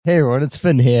Hey everyone, it's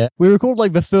Finn here. We recorded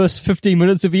like the first 15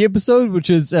 minutes of the episode, which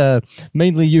is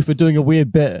mainly you for doing a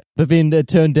weird bit, but then it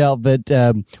turned out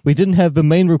that we didn't have the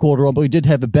main recorder on, but we did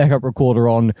have the backup recorder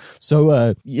on,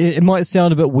 so it might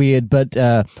sound a bit weird, but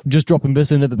just dropping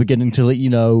this in at the beginning to let you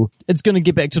know it's going to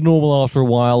get back to normal after a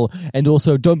while, and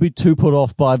also don't be too put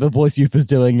off by the voice Youth is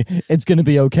doing. It's going to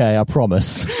be okay, I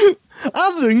promise.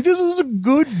 I think this is a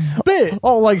good bit.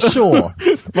 Oh, like, sure.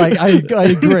 Like, I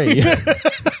agree.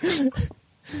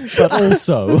 But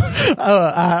also...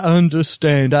 I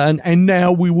understand. And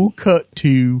now we will cut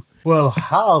to... Well,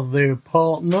 hi there,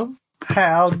 partner.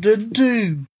 How'd it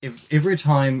do? Every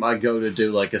time I go to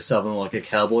do, like, a southern, like, a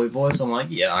cowboy voice, I'm like,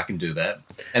 yeah, I can do that.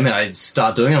 And then I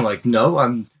start doing it, I'm like, no,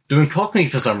 I'm doing Cockney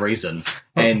for some reason.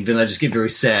 And then I just get very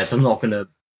sad, so I'm not gonna...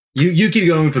 You keep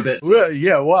going for a bit. Well,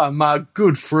 yeah, why, my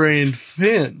good friend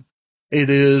Finn. It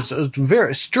is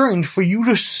very strange for you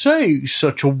to say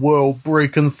such a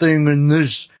world-breaking thing in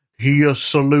this here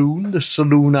saloon, the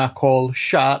saloon I call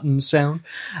Shot and Sound.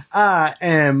 I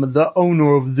am the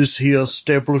owner of this here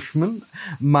establishment.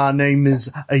 My name is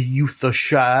Ayutha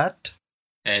Shot.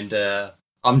 And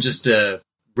I'm just a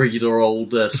regular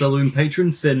old saloon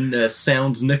patron, Finn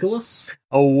Sound Nicholas.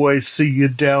 Always see you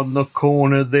down the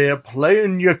corner there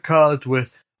playing your cards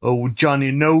with old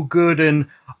Johnny No Good and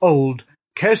old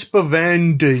Casper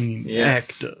Van Dien,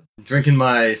 actor. Drinking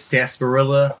my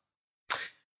sarsaparilla.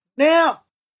 Now,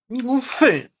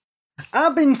 Finn,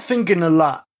 I've been thinking a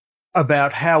lot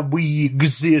about how we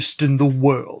exist in the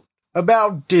world.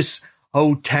 About this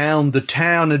whole town, the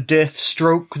town of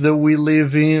Deathstroke that we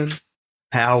live in.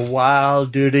 How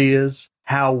wild it is.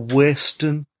 How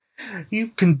western. You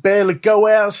can barely go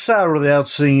outside without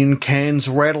seeing cans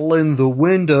rattle in the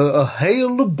window, a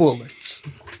hail of bullets.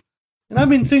 And I've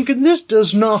been thinking this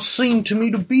does not seem to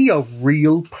me to be a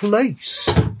real place.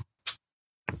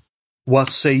 What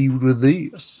say you to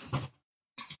this?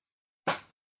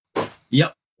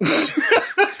 Yep.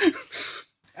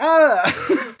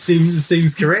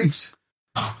 Seems correct.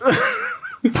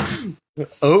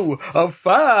 Oh,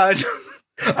 fine.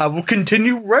 I will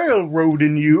continue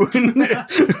railroading you.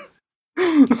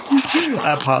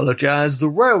 I apologize. The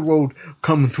railroad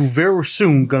coming through very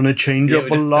soon gonna change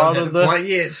up a lot of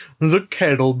the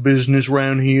cattle business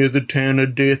round here, the town of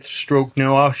Deathstroke.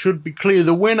 Now, I should be clear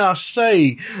that when I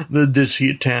say that this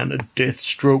here town of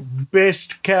Deathstroke,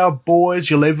 best cowboys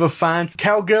you'll ever find.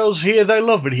 Cowgirls here, they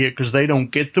love it here because they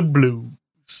don't get the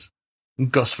blues.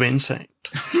 Gus Van Sant.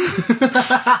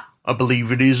 I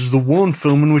believe it is the one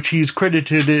film in which he is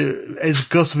credited as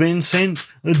Gus Van Sant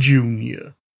Jr.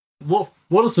 What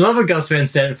are some other Gus Van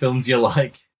Sant films you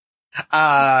like?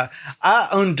 I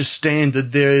understand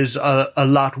that there is a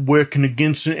lot working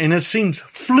against it, and it seems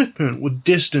flippant with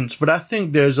distance, but I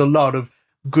think there's a lot of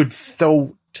good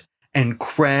thought and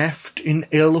craft in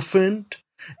Elephant.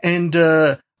 And,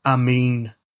 I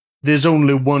mean, there's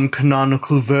only one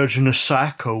canonical version of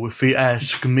Psycho, if you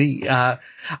ask me. I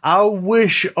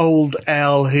wish old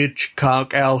Al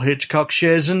Hitchcock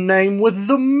shares a name with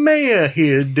the mayor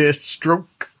here, Deathstroke.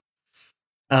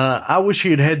 I wish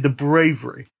he had had the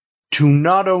bravery to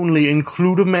not only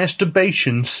include a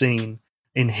masturbation scene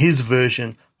in his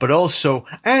version, but also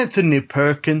Anthony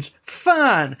Perkins.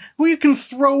 Fine, we can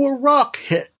throw a rock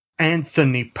at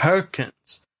Anthony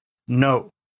Perkins. No,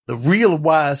 the real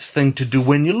wise thing to do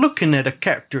when you're looking at a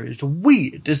character as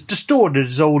weird, as distorted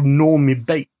as old Normie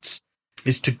Bates,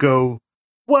 is to go,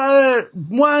 why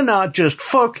not just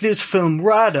fuck this film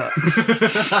right up?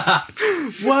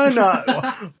 Why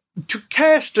not? To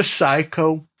cast a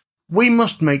psycho, we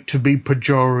must make, to be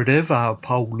pejorative, I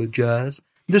apologize,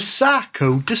 the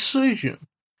psycho decision.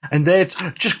 And that's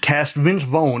just cast Vince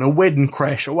Vaughn, a wedding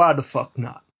crasher. Why the fuck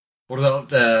not? What about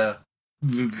the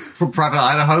Private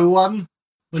Idaho one?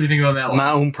 What do you think about that one?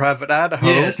 My Own Private Idaho.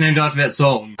 Yeah, it's named after that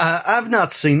song. I've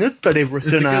not seen it, but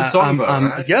everything it's a good song,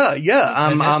 right?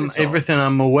 I'm everything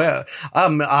I'm aware.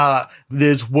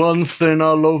 There's one thing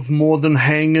I love more than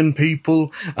hanging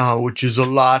people, which is a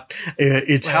lot.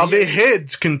 It's how their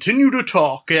heads continue to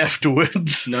talk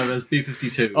afterwards. No, there's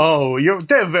B-52s. Oh,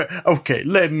 okay,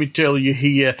 let me tell you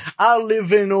here. I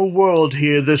live in a world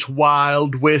here, this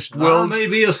wild west world. I may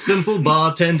be a simple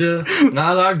bartender, and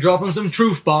I like dropping some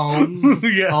truth bombs.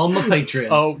 On my patrons.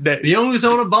 The only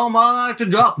sort of bomb I like to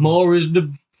drop more is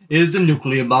the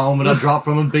nuclear bomb that I drop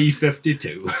from a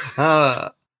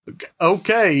B-52.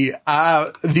 Okay,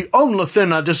 the only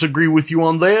thing I disagree with you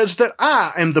on there is that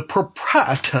I am the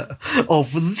proprietor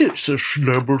of this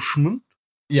establishment.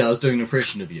 Yeah, I was doing an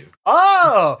impression of you.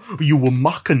 Oh, you were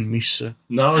mocking me, sir.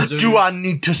 No, I was doing... Do I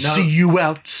need to see you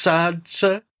outside,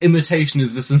 sir? Imitation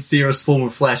is the sincerest form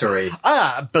of flattery.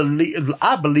 I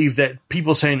believe that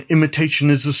people saying imitation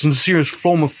is the sincerest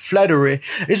form of flattery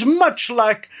is much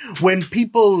like when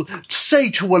people say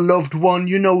to a loved one,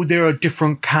 you know, there are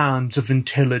different kinds of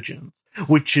intelligence,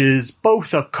 which is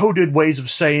both are coded ways of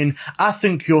saying, I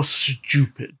think you're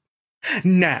stupid.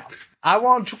 Now, I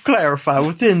want to clarify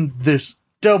within this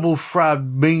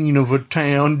double-fried bean of a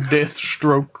town,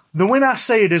 Deathstroke, that when I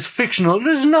say it is fictional, it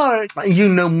is not,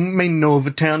 may know of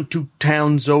a town 2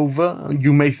 towns over.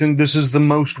 You may think this is the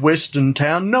most western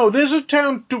town. No, there's a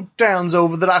town 2 towns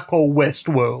over that I call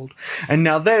Westworld. And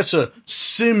now that's a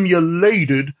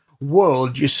simulated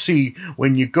world. You see,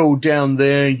 when you go down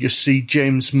there, you see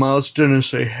James Marsden and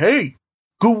say, hey,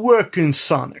 good working,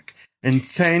 Sonic. And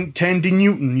Tandy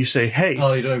Newton, you say, hey.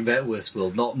 Oh, you're doing that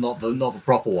Westworld, not the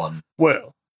proper one.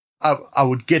 Well, I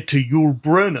would get to Yul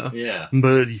Brynner. Yeah.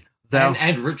 But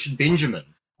and Richard Benjamin.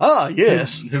 Ah,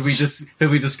 yes. Who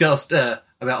we discussed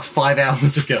about 5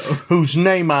 hours ago. Whose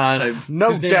name I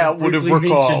no doubt would have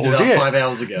recalled. About 5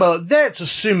 hours ago. But that's a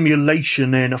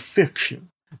simulation and a fiction.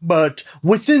 But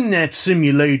within that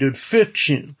simulated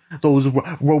fiction, those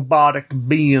robotic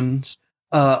beings,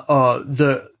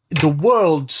 the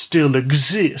world still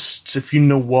exists, if you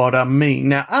know what I mean.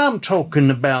 Now, I'm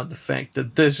talking about the fact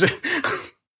that there's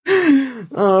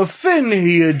Finn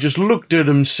here just looked at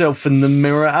himself in the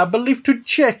mirror, I believe, to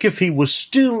check if he was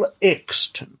still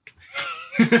extant.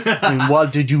 And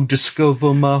what did you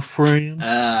discover, my friend?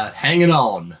 Hanging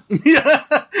on.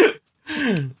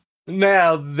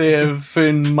 Now there,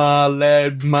 Finn, my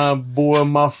lad, my boy,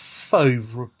 my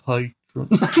favourite patron.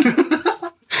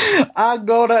 I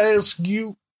gotta ask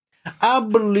you, I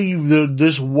believe that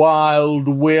this wild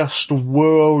west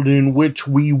world in which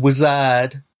we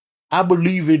reside, I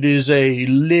believe it is a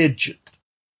legend,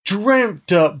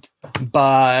 dreamt up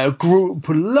by a group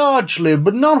largely,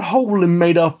 but not wholly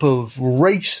made up of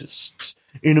racists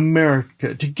in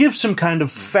America to give some kind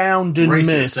of founding myth.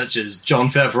 Racists such as Jon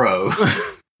Favreau.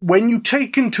 When you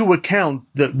take into account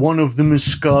that one of them is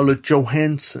Scarlett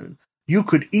Johansson, you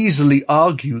could easily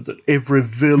argue that every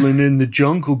villain in the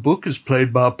Jungle Book is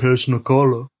played by a person of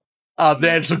color.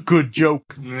 That's a good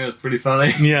joke. Yeah, it's pretty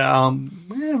funny. Yeah,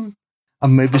 maybe. I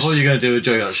thought you were going to do a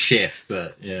joke about Chef,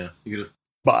 but yeah, you could have.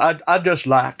 But I just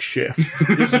like Chef.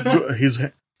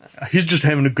 He's just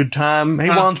having a good time. He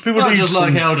wants people to eat just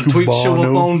some like how the tweets show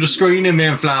up on the screen and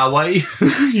then fly away.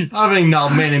 I think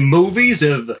not many movies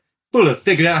have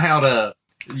figured out how to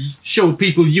show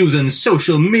people using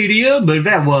social media, but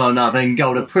that one I think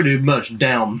got it pretty much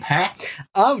down pat.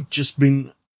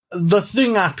 The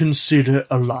thing I consider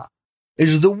a lot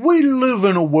is that we live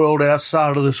in a world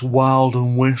outside of this wild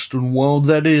and western world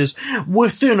that is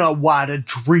within a wider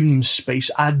dream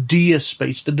space, idea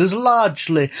space that is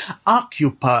largely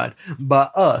occupied by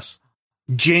us,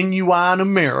 genuine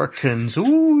Americans.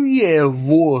 Ooh, yeah,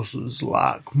 voices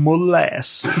like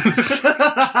molasses.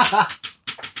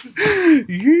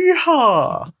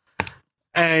 Yeehaw!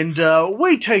 And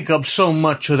we take up so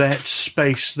much of that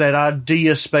space, that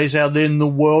idea space out there in the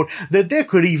world, that there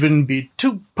could even be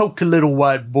 2 pokey little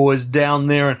white boys down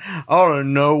there, and I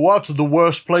don't know, what's the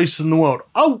worst place in the world?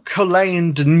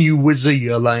 Oakland, New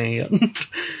Zealand,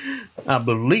 I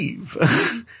believe.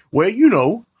 Where,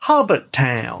 Hobbit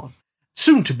Town.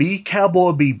 Soon to be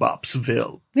Cowboy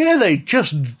Bebopsville. Yeah, they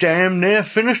just damn near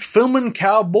finished filming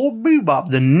Cowboy Bebop,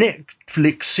 the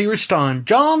Netflix series starring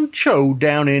John Cho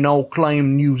down in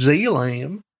Auckland, New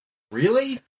Zealand.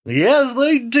 Really? Yeah,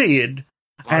 they did.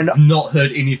 I've not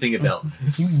heard anything about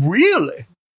this. Really?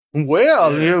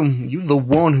 Well, yeah. You're the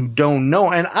one who don't know,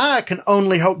 and I can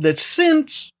only hope that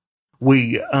since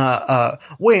we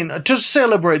to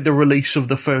celebrate the release of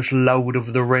the first Lord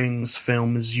of the Rings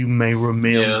film, as you may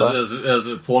remember. Yeah, it was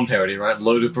a porn parody, right?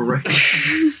 Lord of the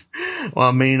Rings. Well,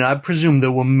 I mean, I presume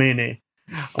there were many.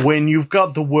 When you've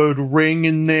got the word ring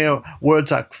in there, words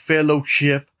like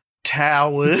fellowship,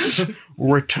 towers,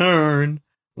 return,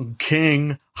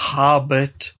 king,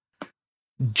 hobbit,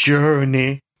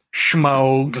 journey,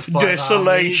 schmogue,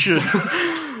 desolation.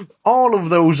 All of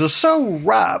those are so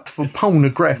ripe for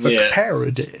pornographic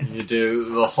parody. You do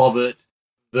the Hobbit,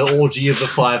 the orgy of the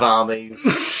 5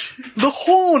 armies. The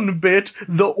horn bit,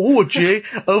 the orgy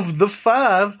of the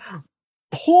 5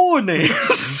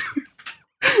 hornies.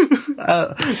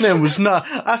 That was not.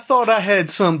 I thought I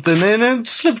had something, and it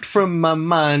slipped from my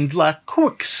mind like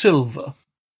quicksilver.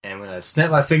 And when I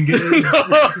snap my fingers...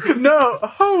 No,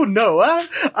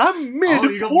 I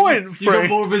made a point, Frank. You got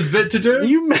more of his bit to do?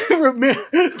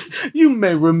 You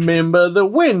may remember that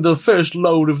when the first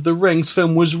Lord of the Rings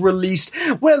film was released,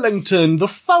 Wellington, the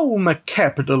former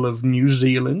capital of New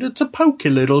Zealand, it's a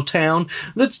pokey little town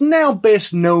that's now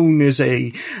best known as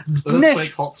a...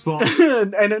 earthquake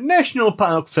hotspot. And a national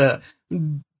park for...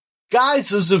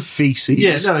 geysers of feces.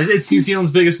 Yeah, no, it's New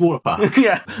Zealand's biggest water park.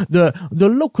 Yeah. The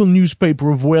local newspaper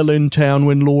of Wellington,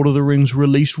 when Lord of the Rings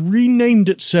released, renamed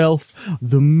itself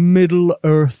the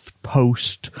Middle-earth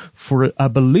Post for, I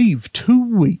believe,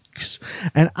 2 weeks.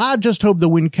 And I just hope that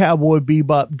when Cowboy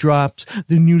Bebop drops,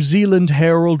 the New Zealand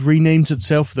Herald renames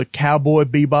itself the Cowboy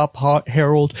Bebop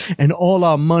Herald, and all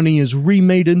our money is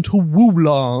remade into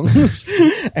woolongs.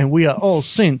 And we are all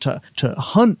sent to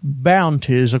hunt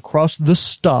bounties across the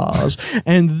stars.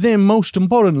 And then, most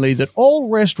importantly, that all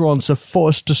restaurants are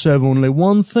forced to serve only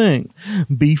one thing: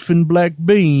 beef and black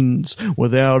beans,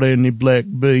 without any black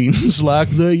beans, like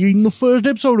they eat in the first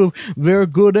episode of very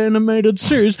good animated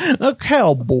series, A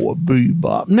Cowboy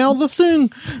Bebop. Now, the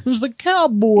thing is, the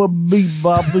Cowboy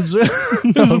Bebop is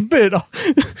a bit...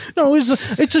 No,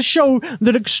 it's a show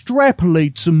that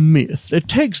extrapolates a myth. It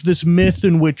takes this myth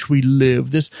in which we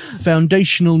live, this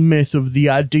foundational myth of the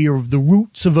idea of the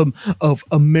roots of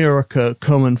America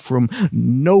coming from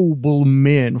noble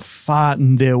men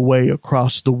fighting their way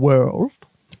across the world.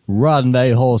 Riding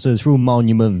their horses through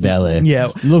Monument Valley.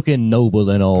 Yeah. Looking noble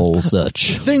and all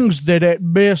such. Things that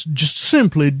at best just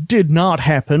simply did not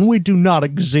happen. We do not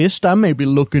exist. I may be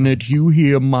looking at you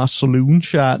here in my saloon,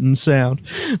 shouting sound,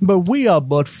 but we are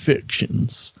but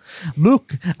fictions.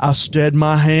 Look, I stead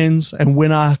my hands, and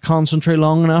when I concentrate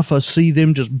long enough, I see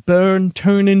them just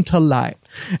turn into light.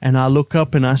 And I look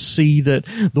up and I see that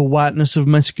the whiteness of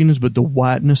my skin is but the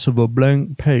whiteness of a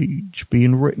blank page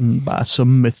being written by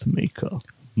some myth maker.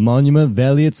 Monument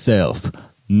Valley itself,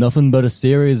 nothing but a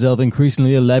series of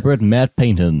increasingly elaborate matte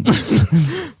paintings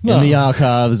in the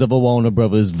archives of a Warner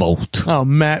Brothers vault. Oh,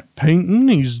 Matt Painton,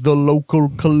 he's the local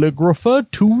calligrapher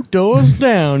 2 doors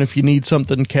down if you need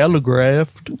something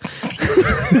calligraphed.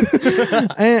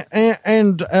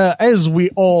 and as we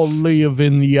all live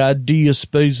in the idea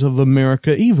space of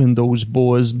America, even those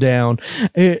boys down,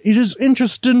 it is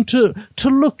interesting to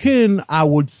look in, I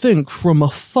would think, from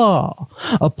afar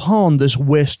upon this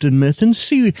Western myth and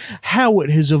see how it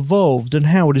has evolved and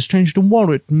how it has changed and what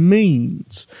it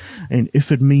means, and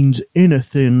if it means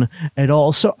anything at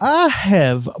all. So I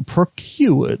have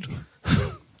procured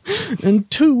in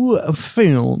 2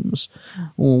 films,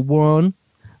 one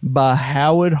by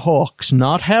Howard Hawks,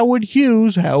 not Howard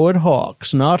Hughes, Howard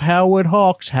Hawks, not Howard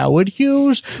Hawks, Howard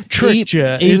Hughes, tricked you,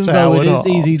 it's Howard Hawks. It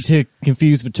is Hawks. easy to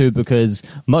confuse the two because,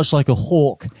 much like a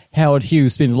hawk, Howard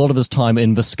Hughes spent a lot of his time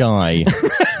in the sky.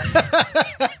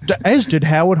 As did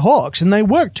Howard Hawks, and they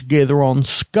worked together on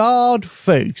Scarred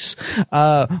Face,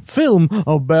 a film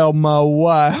about my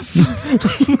wife.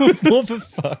 What the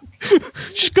fuck?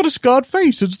 She's got a scarred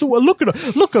face. It's the one. Look at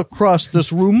her. Look across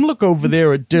this room. Look over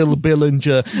there at Dill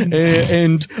Billinger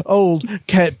and old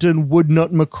Captain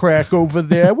Woodnut McCrack over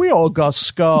there. We all got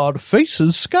scarred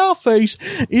faces. Scarface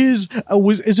is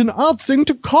an odd thing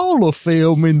to call a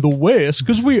film in the West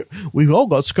because we've all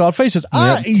got scarred faces. Yep.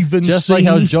 I even just like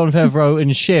how Jon Favreau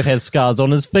in Chef has scars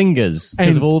on his fingers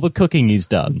because of all the cooking he's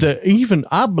done.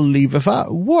 I believe if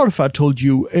I told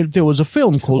you there was a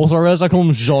film called... Also, as I call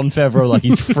him Jon Favreau like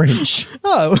he's French.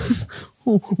 Oh,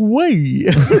 way.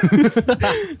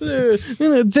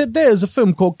 There's a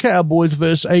film called Cowboys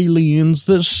vs. Aliens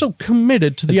that's so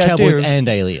committed to the idea Cowboys and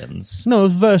Aliens. No,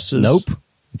 versus. Nope.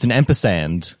 It's an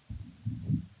ampersand.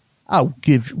 I'll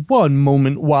give you one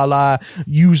moment while I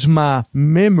use my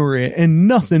memory and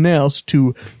nothing else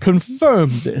to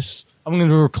confirm this. I'm going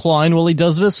to recline while he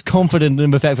does this, confident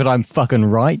in the fact that I'm fucking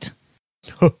right.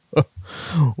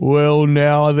 Well,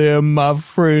 now there, my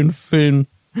friend Finn.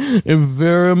 It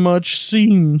very much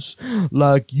seems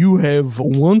like you have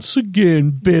once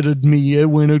again bettered me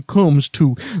when it comes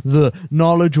to the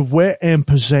knowledge of where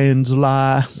ampersands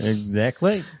lie.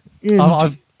 Exactly.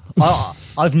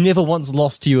 I've never once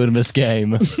lost to you in this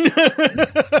game.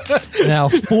 Now,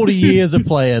 40 years of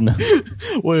playing.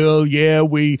 Well, yeah,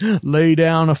 we lay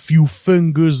down a few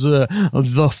fingers of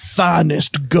the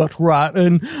finest gut rot,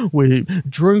 and we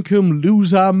drink 'em,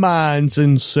 lose our minds,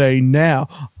 and say, now...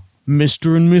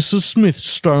 Mr. and Mrs. Smith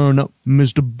stirring up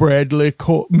Mr.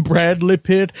 Bradley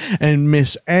Pitt and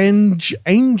Miss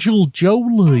Angel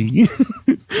Jolie.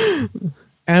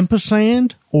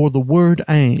 Ampersand or the word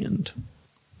and?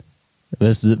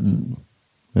 This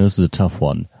is a tough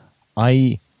one.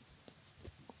 Is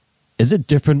it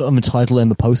different on the title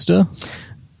and the poster?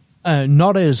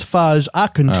 Not as far as I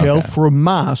can tell from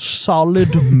my solid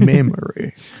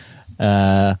memory.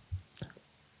 I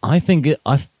think it's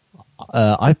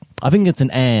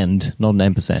an and, not an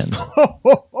ampersand.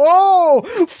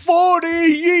 40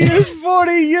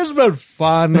 years, but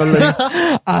finally,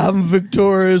 I'm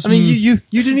victorious. I mean, you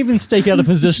didn't even stake out a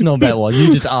position on that one.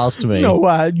 You just asked me.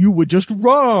 No, you were just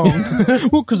wrong.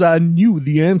 Well, because I knew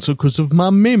the answer because of my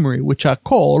memory, which I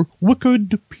call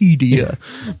Wikipedia,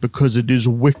 because it is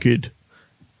wicked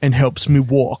and helps me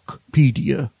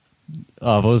walk-pedia.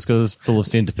 Oh, I've always got this full of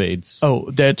centipedes. Oh,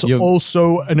 that's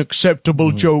also an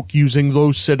acceptable joke using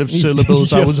those set of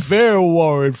syllables. I was very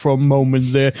worried for a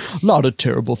moment there. A lot of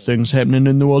terrible things happening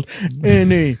in the world.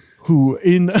 Anywho,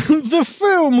 in the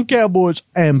film Cowboys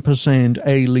ampersand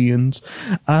aliens,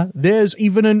 there's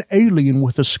even an alien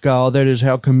with a scar. That is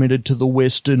how committed to the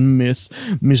Western myth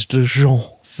Mr. Jean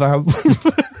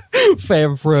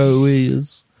Favreau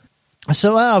is.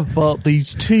 So I've bought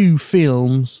these two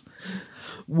films.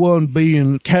 One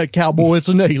being Cowboys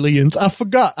and Aliens. I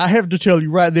forgot. I have to tell you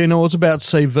right then I was about to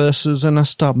say verses and I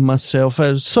stopped myself.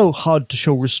 It's so hard to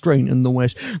show restraint in the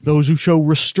West. Those who show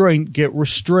restraint get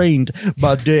restrained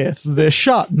by death. They're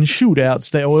shot in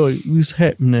shootouts. That always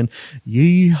happening.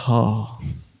 Yeehaw.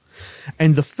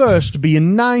 And the first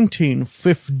being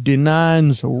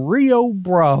 1959's Rio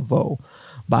Bravo.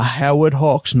 By Howard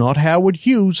Hawks, not Howard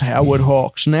Hughes, Howard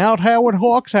Hawks. Now Howard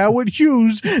Hawks, Howard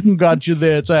Hughes. Got you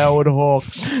there, it's Howard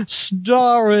Hawks.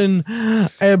 Starring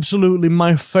absolutely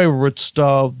my favorite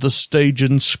star of the stage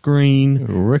and screen.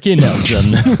 Ricky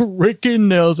Nelson. Ricky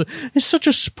Nelson. He's such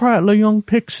a sprightly young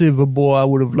pixie of a boy. I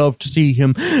would have loved to see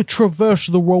him traverse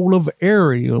the role of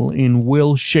Ariel in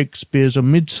Will Shakespeare's A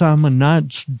Midsummer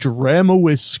Night's Drama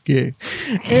Whiskey.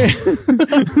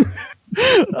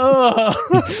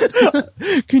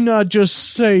 Can I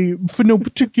just say, for no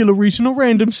particular reason, a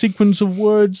random sequence of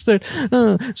words that,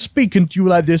 speaking to you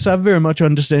like this, I very much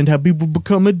understand how people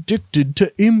become addicted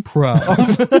to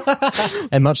improv.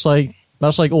 And much like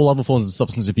all other forms of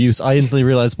substance abuse, I instantly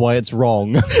realized why it's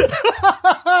wrong.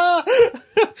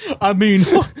 I mean,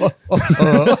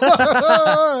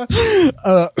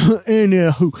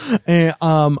 anywho,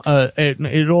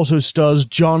 it also stars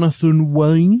Jonathan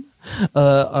Wayne.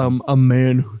 A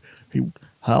man who,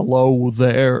 hello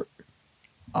there,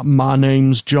 my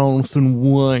name's Jonathan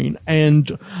Wayne,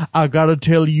 and I gotta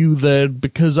tell you that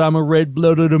because I'm a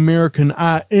red-blooded American,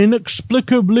 I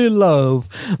inexplicably love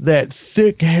that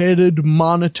thick-headed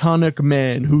monotonic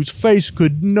man whose face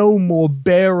could no more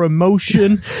bear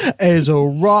emotion as a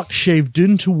rock shaved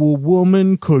into a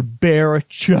woman could bear a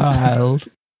child.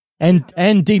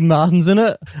 And Dean Martin's in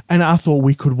it. And I thought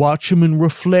we could watch them and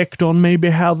reflect on maybe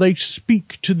how they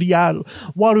speak to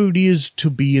what it is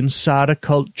to be inside a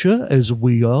culture as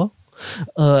we are,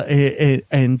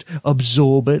 and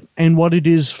absorb it, and what it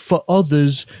is for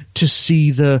others to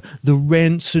see the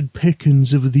rancid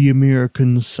pickings of the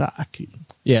American psyche.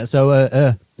 Yeah,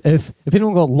 so if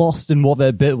anyone got lost in what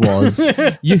that bit was,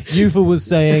 Yufa was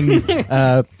saying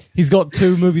he's got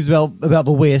two movies about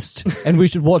the West, and we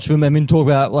should watch them and then talk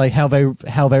about like how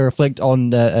they reflect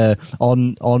on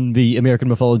the American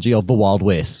mythology of the Wild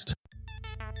West.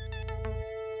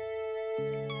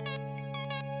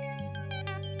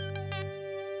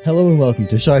 Hello and welcome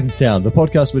to Sight and Sound, the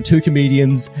podcast where two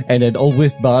comedians and an Old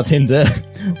West bartender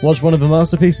watch one of the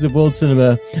masterpieces of world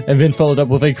cinema and then followed up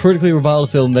with a critically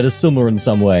reviled film that is similar in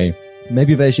some way.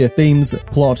 Maybe they share themes,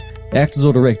 plot, actors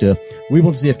or director. We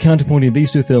want to see if counterpointing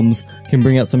these two films can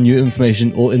bring out some new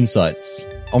information or insights.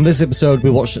 On this episode, we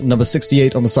watched number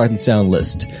 68 on the Sight and Sound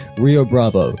list, Rio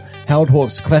Bravo, Howard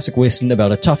Hawks' classic western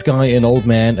about a tough guy, an old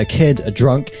man, a kid, a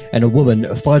drunk, and a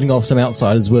woman fighting off some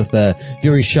outsiders with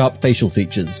very sharp facial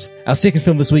features. Our second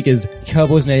film this week is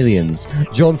Cowboys and Aliens,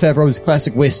 Jon Favreau's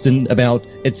classic western about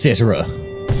etc.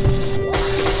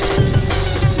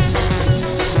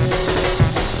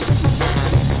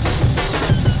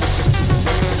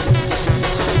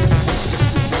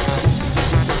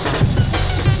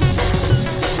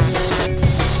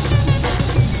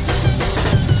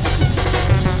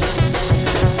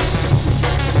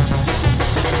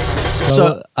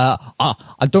 So,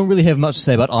 I don't really have much to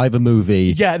say about either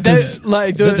movie. Yeah, there's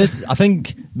I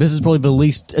think this is probably the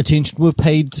least attention we've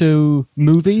paid to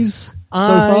movies so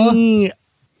far.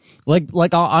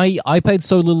 I paid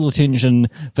so little attention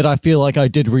that I feel like I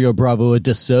did Rio Bravo a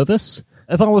disservice.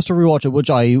 If I was to rewatch it,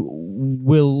 which I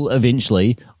will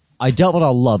eventually, I doubt that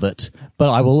I'll love it, but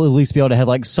I will at least be able to have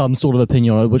like some sort of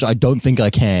opinion on it, which I don't think I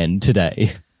can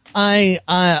today.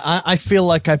 I feel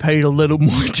like I paid a little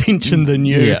more attention than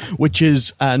you, which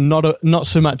is not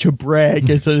so much a brag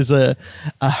as it is a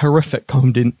horrific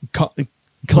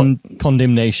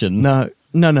Condemnation. No.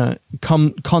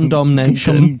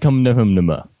 Condemnation.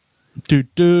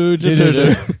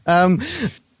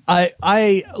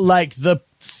 I like the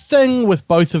thing with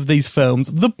both of these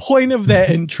films. The point of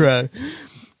their intro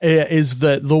is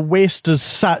that the West is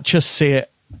such a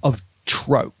set of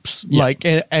tropes, like,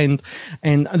 and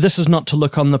this is not to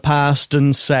look on the past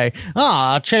and say,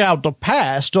 check out the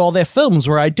past, all their films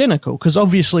were identical, because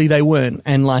obviously they weren't.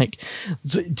 And like,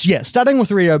 starting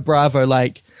with Rio Bravo,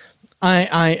 like,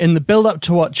 I in the build up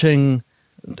to watching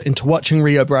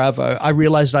Rio Bravo, I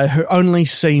realized I had only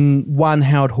seen one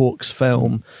Howard Hawks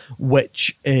film,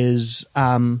 which is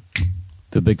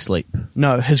The Big Sleep.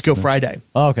 No, His Girl Friday.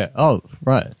 Oh, okay. Oh,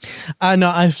 right.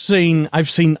 No, I've seen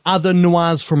other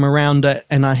noirs from around it,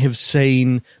 and I have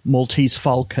seen Maltese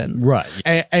Falcon. Right.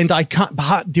 And I can't.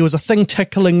 But there was a thing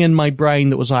tickling in my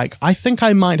brain that was like, I think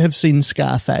I might have seen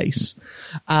Scarface.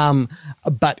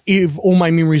 But if all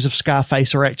my memories of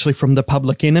Scarface are actually from The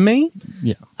Public Enemy.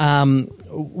 Yeah.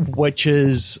 Which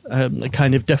is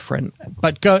kind of different.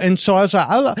 But so I was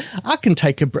like, I can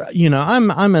take a break. You know,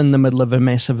 I'm in the middle of a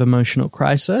massive emotional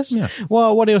crisis. Yeah.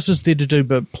 Well, what else is there to do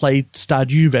but play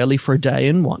Stardew Valley for a day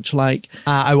and watch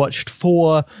I watched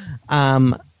 4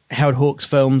 Howard Hawks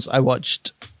films. I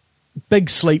watched Big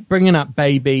Sleep, Bringing Up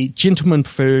Baby, Gentlemen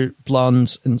Prefer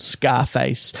Blondes, and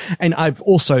Scarface. And I've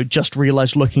also just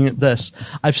realized looking at this,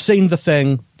 I've seen The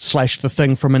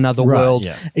Thing from Another World,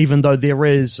 even though there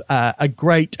is a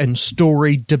great and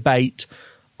storied debate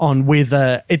on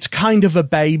whether it's kind of a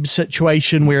Babe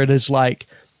situation where it is like,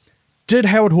 did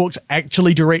Howard Hawks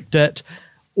actually direct it?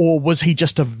 Or was he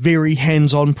just a very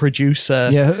hands-on producer?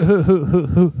 Yeah,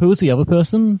 who was the other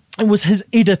person? It was his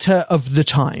editor of the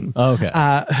time. Oh, okay.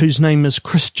 Whose name is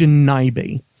Christian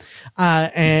Nyby.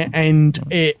 And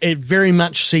it very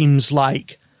much seems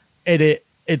like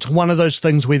it's one of those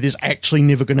things where there's actually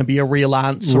never going to be a real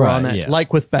answer on it,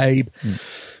 like with Babe.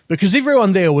 Because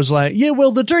everyone there was like, yeah,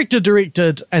 well, the director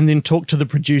directed, and then talked to the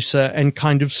producer and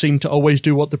kind of seemed to always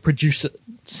do what the producer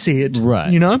said,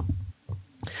 right? You know?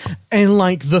 And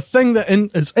like the thing that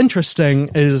is interesting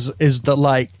is that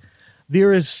like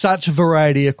there is such a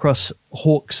variety across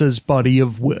Hawks's body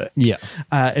of work. Yeah.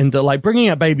 And that like Bringing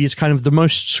Up Baby is kind of the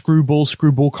most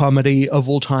screwball comedy of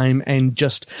all time. And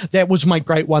just that was my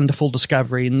great, wonderful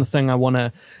discovery. And the thing I want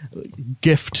to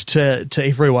gift to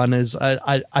everyone is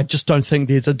I just don't think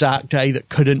there's a dark day that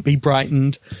couldn't be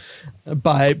brightened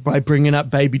by Bringing Up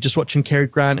Baby. Just watching Cary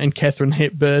Grant and Katharine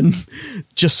Hepburn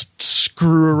just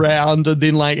screw around and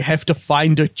then like have to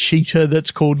find a cheetah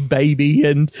that's called Baby,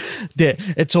 and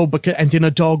it's all because, and then a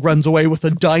dog runs away with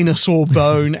a dinosaur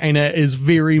bone, and it is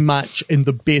very much in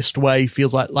the best way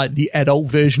feels like the adult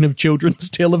version of children's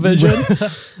television.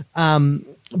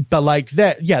 But like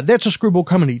that, that's a screwball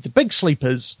comedy. The Big Sleep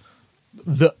is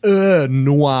the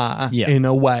noir in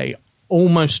a way,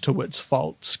 almost to its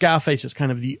fault. Scarface is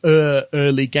kind of the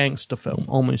early gangster film,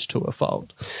 almost to a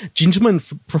fault. Gentlemen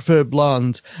Prefer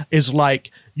Blondes is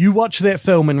like, you watch that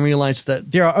film and realize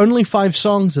that there are only 5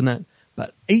 songs in it,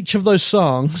 but each of those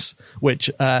songs, which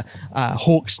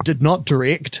Hawks did not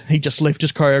direct, he just left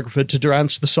his choreographer to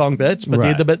dance the song bits, but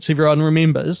they're the bits everyone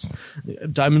remembers.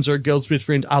 Diamonds Are a Girl's Best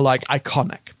Friend are like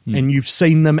iconic, and you've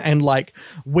seen them, and like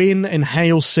when in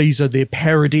Hail Caesar they're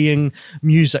parodying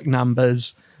music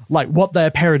numbers, like what they're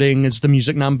parodying is the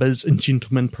music numbers in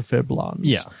Gentlemen Prefer Blondes.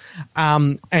 Yeah.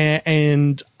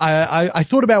 And I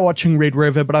thought about watching Red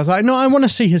River, but I was like, no, I want to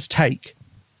see his take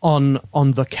on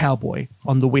the cowboy,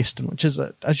 on the Western, which is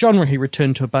a genre he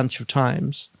returned to a bunch of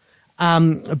times.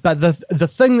 But the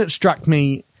thing that struck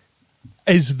me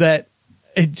is that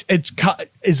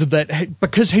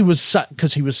because he was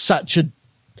such a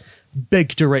big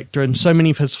director, and so many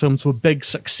of his films were big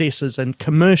successes and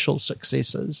commercial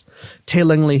successes.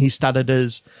 Tellingly, he started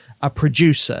as a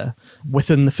producer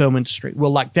within the film industry.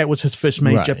 Well, like that was his first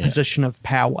major position of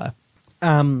power.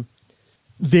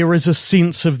 There is a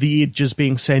sense of the edges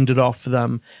being sanded off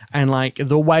them, and like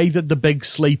the way that The Big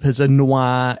Sleep is a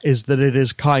noir is that it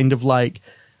is kind of like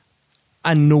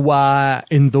a noir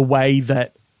in the way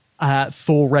that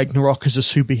Thor Ragnarok is a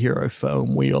superhero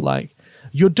film, where you're like,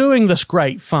 you're doing this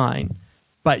great, fine,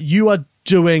 but you are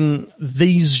doing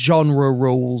these genre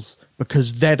rules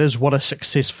because that is what a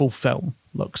successful film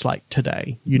looks like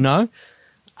today, you know?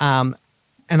 And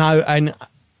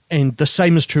the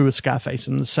same is true with Scarface,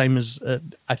 and the same is,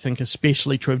 I think,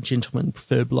 especially true of Gentlemen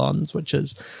Prefer Blondes, which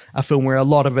is a film where a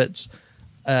lot of its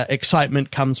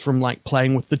excitement comes from like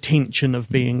playing with the tension of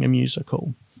being a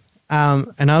musical.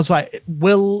 And I was like,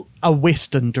 will a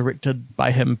Western directed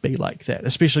by him be like that?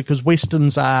 Especially because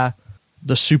Westerns are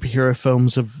the superhero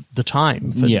films of the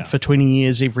time. For 20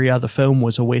 years, every other film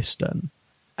was a Western.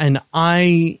 And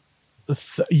my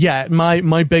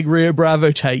big Rio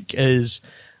Bravo take is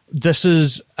this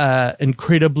is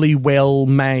incredibly well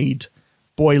made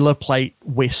boilerplate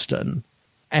Western,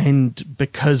 and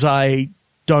because I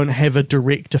don't have a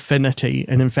direct affinity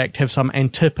and in fact have some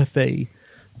antipathy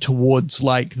towards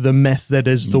like the myth that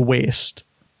is the West,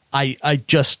 I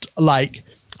just like,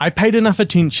 I paid enough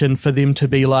attention for them to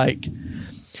be like,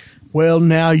 well,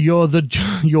 now you're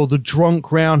the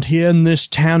drunk round here in this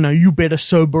town. Now you better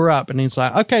sober up. And he's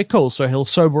like, okay, cool. So he'll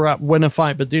sober up, win a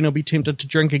fight, but then he'll be tempted to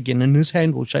drink again, and his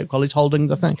hand will shake while he's holding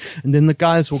the thing. And then the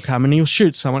guys will come and he'll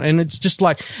shoot someone. And it's just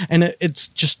like, and it's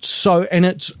just so, and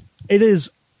it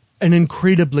is an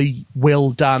incredibly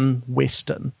well done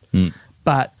Western.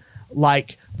 But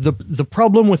like the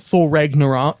problem with Thor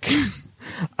Ragnarok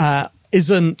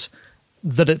isn't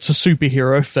that it's a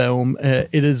superhero film.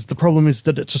 The problem is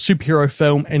that it's a superhero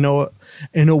film in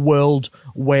a world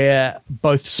where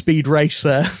both Speed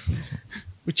Racer,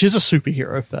 which is a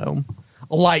superhero film,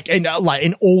 like in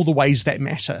all the ways that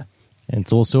matter. And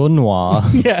it's also a noir.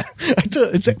 Yeah,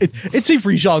 it's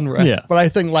every genre. Yeah, but I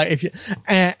think like if you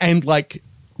and like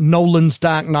Nolan's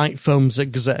Dark Knight films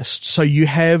exist, so you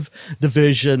have the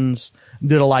versions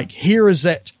that are like, here is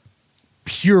it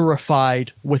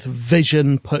purified with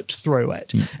vision put through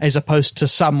it, as opposed to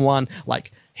someone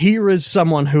like, here is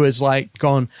someone who is like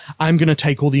gone, I'm going to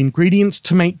take all the ingredients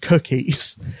to make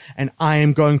cookies and I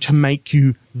am going to make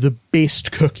you the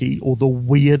best cookie or the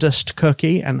weirdest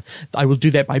cookie, and I will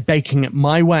do that by baking it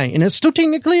my way, and it's still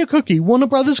technically a cookie. Warner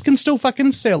Brothers can still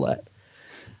fucking sell it.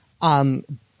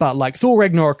 But like Thor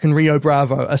Ragnarok and Rio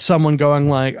Bravo are someone going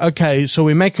like, okay, so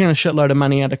we're making a shitload of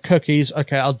money out of cookies.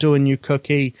 Okay, I'll do a new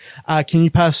cookie. Can you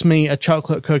pass me a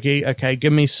chocolate cookie? Okay,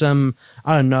 give me some,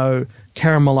 I don't know,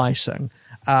 caramel icing.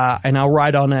 And I'll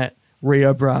write on it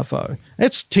Rio Bravo.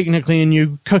 It's technically a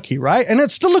new cookie, right? And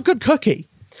it's still a good cookie.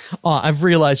 Oh, I've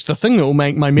realized the thing that will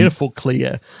make my metaphor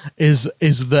clear is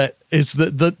that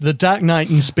the Dark Knight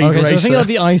and Speed Racer. So I think of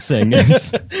the icing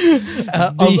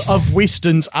of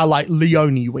Westerns are like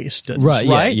Leone Westerns,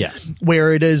 right? Yeah.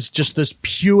 Where it is just this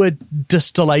pure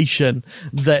distillation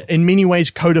that in many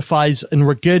ways codifies and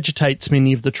regurgitates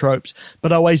many of the tropes,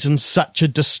 but always in such a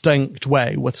distinct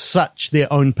way with such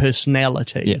their own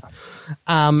personality. Yeah.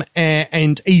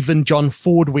 And even John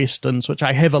Ford Westerns, which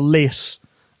I have a less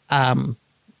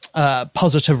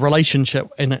positive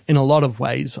relationship in a lot of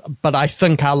ways, but I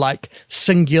think are like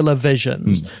singular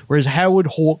visions, whereas Howard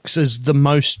Hawks is the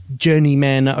most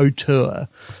journeyman auteur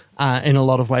in a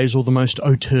lot of ways, or the most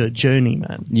auteur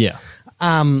journeyman. Yeah.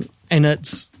 And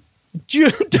it's,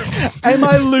 am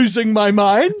I losing my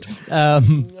mind?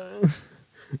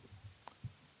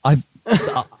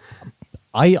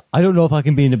 I don't know if I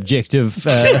can be an objective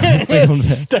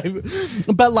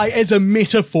but like as a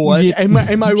metaphor, am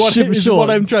I what is what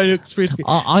I'm trying to express?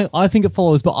 I think it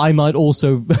follows, but I might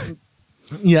also but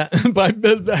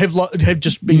have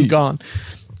just been gone.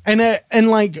 And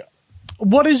like,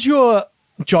 what is your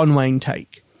John Wayne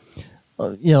take?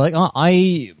 Like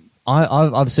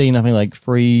I've seen I think like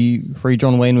three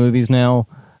John Wayne movies now.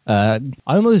 I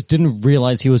almost didn't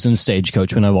realize he was in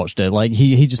Stagecoach when I watched it. Like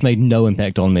he just made no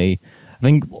impact on me. I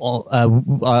think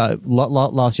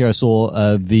last year I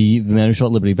saw the Man Who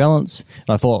Shot Liberty Valance,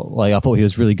 and I thought he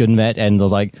was really good in that, and I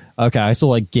was like, okay, I sort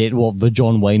of like get what the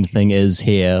John Wayne thing is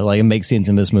here. Like it makes sense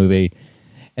in this movie.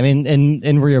 I mean,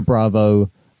 in Rio Bravo,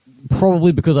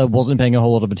 probably because I wasn't paying a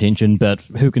whole lot of attention, but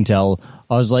who can tell?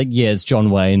 I was like, yeah, it's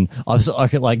John Wayne.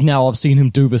 Now I've seen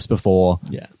him do this before.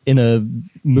 Yeah. In a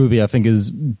movie I think is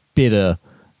better.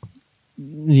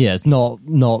 Yeah, it's not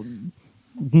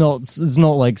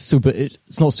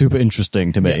super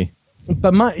interesting to me.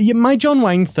 But my John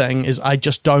Wayne thing is I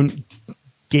just don't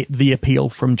get the appeal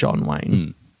from John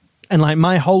Wayne. And like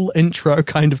my whole intro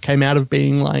kind of came out of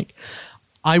being like,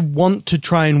 I want to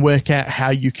try and work out how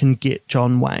you can get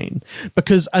John Wayne,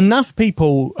 because enough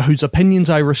people whose opinions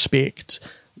I respect,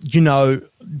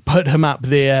 put him up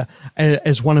there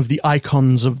as one of the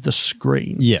icons of the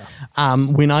screen. Yeah.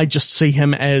 When I just see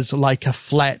him as like a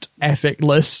flat,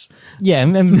 affectless. Yeah,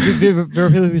 and there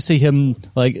are people who see him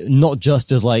like not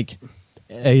just as like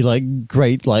a like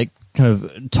great like kind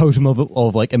of totem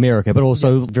of like America, but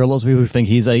also there are lots of people who think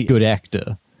he's a good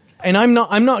actor. And I'm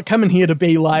not coming here to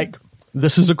be like,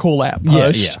 this is a call out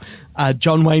post. Yeah.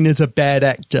 John Wayne is a bad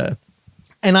actor.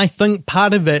 And I think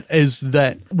part of it is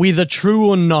that whether true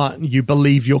or not, you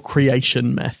believe your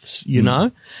creation myths, you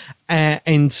know?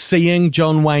 And seeing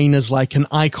John Wayne as like an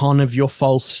icon of your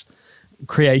false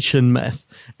creation myth,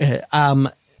 it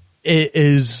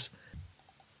is,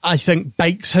 I think,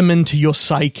 bakes him into your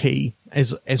psyche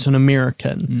as an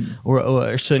American or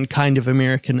a certain kind of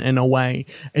American in a way,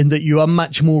 and that you are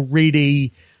much more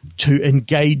ready to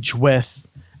engage with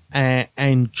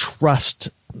and trust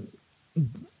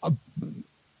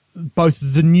both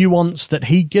the nuance that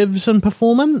he gives in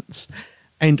performance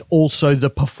and also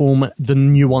the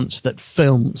nuance that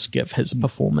films give his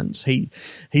performance.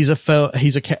 He's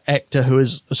a actor who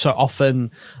is so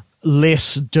often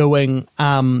less doing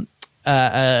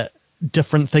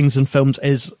different things in films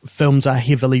as films are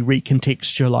heavily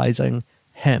recontextualizing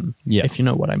him, if you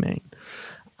know what I mean.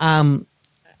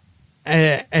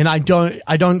 And I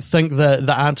don't think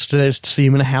the answer to that is to see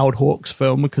him in a Howard Hawks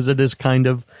film, because it is kind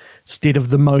of instead of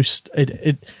the most,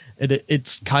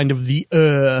 it's kind of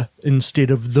the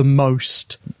instead of the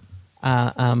most.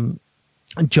 John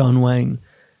Wayne.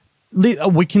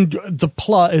 The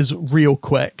plot is real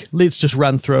quick. Let's just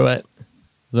run through it.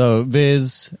 So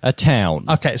there's a town.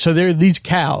 Okay, so there are these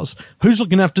cows. Who's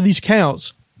looking after these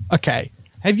cows? Okay,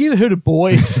 have you heard of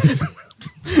Boys?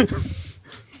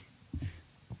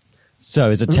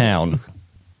 So it's a town.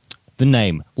 The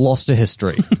name, lost to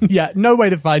history. Yeah, no way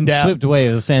to find out. Slipped away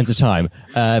with the sands of time.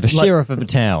 The sheriff of the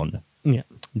town. Yeah.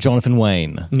 Jonathan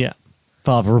Wayne. Yeah.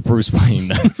 Father of Bruce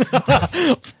Wayne.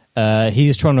 He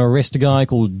is trying to arrest a guy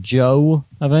called Joe,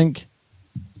 I think.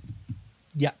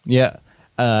 Yeah. Yeah.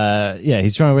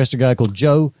 He's trying to arrest a guy called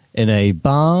Joe in a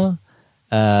bar.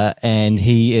 And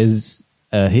he is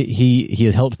he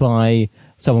is helped by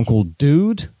someone called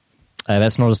Dude.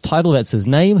 That's not his title, that's his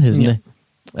name.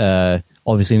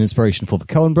 Obviously an inspiration for the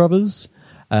Coen brothers.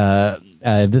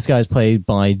 This guy is played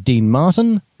by Dean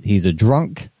Martin. He's a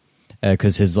drunk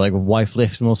because his wife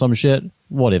left him or some shit.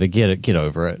 Whatever, get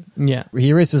over it. Yeah.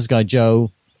 He arrests this guy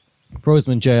Joe, throws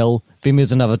him in jail. Then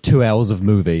there's another 2 hours of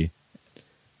movie.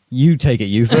 You take it,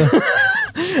 Eupha.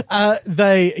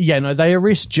 They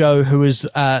arrest Joe, who is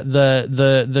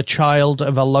the child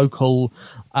of a local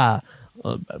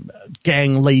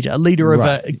gang leader of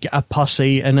a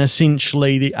posse, and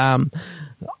essentially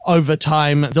over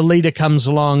time the leader comes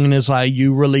along and is like,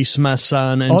 you release my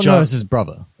son. And Joe, no, it's his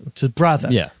brother. It's his brother.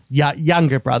 Yeah,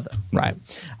 younger brother, right.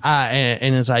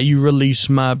 And it's like, you release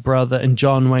my brother, and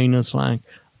John Wayne is like,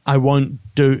 I won't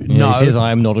do. No, he says,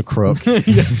 I am not a crook. I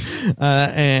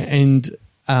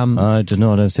did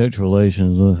not have sexual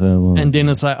relations with him. And then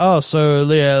it's like,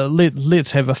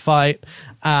 let's have a fight.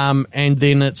 And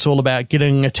then it's all about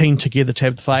getting a team together to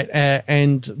have the fight.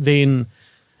 And then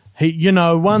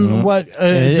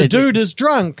the dude is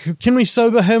drunk. Can we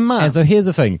sober him up? And so here's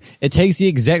the thing: it takes the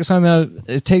exact same amount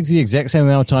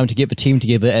of time to get the team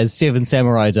together as Seven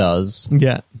Samurai does.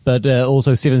 Yeah, but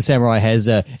also Seven Samurai has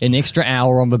an extra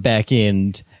hour on the back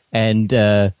end and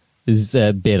is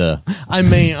better. I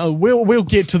mean, we'll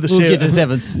get to the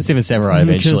Seven Samurai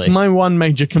eventually. Because my one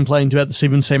major complaint about the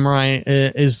Seven Samurai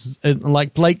is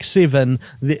like Blake Seven.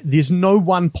 There's no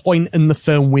one point in the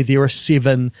film where there are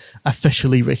 7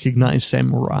 officially recognized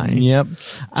samurai. Yep,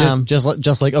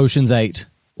 just like Ocean's 8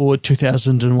 or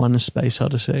 2001: A Space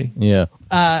Odyssey. Yeah,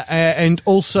 and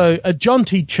also John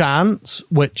T. Chance,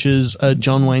 which is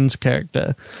John Wayne's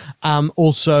character.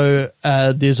 Also,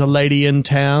 there's a lady in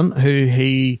town who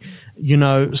he,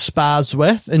 spars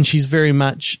with, and she's very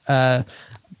much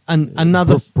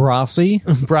another Brassy.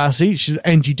 She's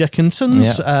Angie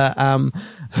Dickinson's,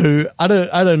 who I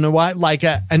don't know why, like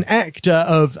an actor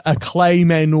of acclaim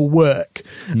work,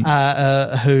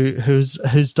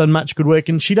 who's done much good work,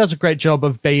 and she does a great job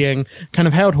of being kind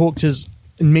of Howard Hawks'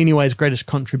 in many ways greatest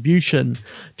contribution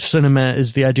to cinema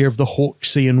is the idea of the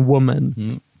Hawksian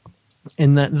woman.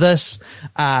 In that this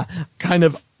kind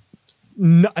of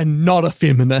not a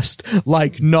feminist,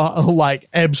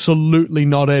 absolutely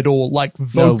not at all,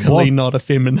 vocally not a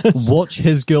feminist. Watch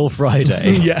His Girl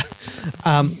Friday. Yeah.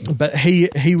 But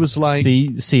he was like,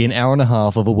 see an hour and a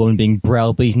half of a woman being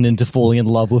browbeaten into falling in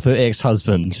love with her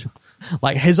ex-husband.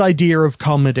 Like, his idea of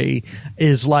comedy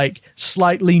is like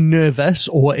slightly nervous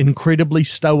or incredibly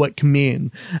stoic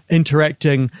men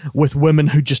interacting with women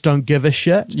who just don't give a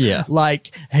shit. Yeah.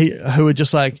 Like, who are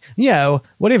just like, yeah,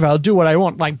 whatever, I'll do what I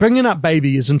want. Like, Bringing Up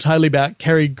Baby is entirely about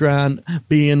Cary Grant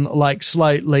being like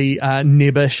slightly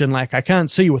nebbish and like, I can't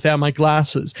see without my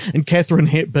glasses. And Katharine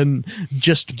Hepburn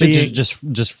just being just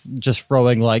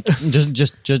throwing like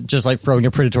just like throwing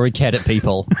a predatory cat at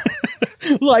people.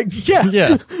 Like,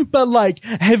 yeah, but like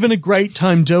having a great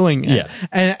time doing it. Yeah.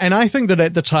 And I think that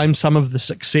at the time, some of the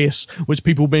success was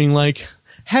people being like,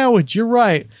 Howard, you're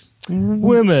right.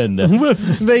 Women,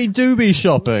 they do be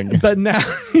shopping. But now,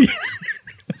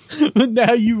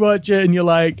 now you watch it and you're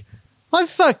like, oh,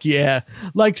 fuck yeah.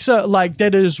 Like, so, like,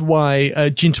 that is why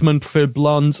Gentlemen Prefer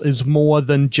Blondes is more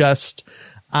than just,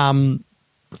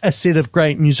 a set of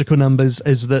great musical numbers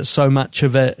is that so much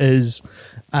of it is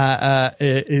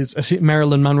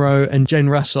Marilyn Monroe and Jane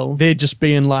Russell. They're just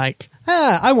being like,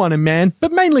 I want a man,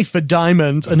 but mainly for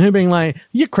diamonds. And her being like,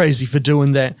 you're crazy for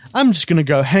doing that. I'm just going to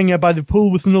go hang out by the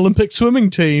pool with an Olympic swimming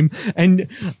team. And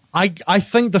I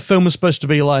think the film is supposed to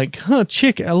be like,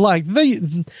 check it. Like,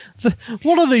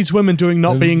 what are these women doing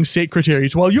not being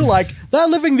secretaries? Well, you're like, they're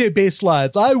living their best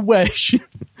lives. I wish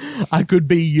I could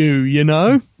be you, you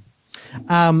know?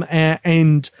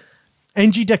 And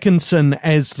Angie Dickinson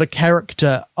as the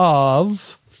character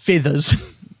of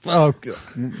Feathers. Oh,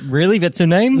 really? That's her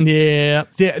name? Yeah.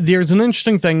 There's an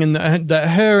interesting thing in that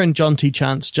her and John T.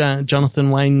 Chance,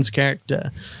 Jonathan Wayne's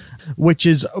character, which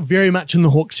is very much in the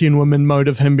Hawksian woman mode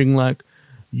of him being like,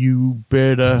 you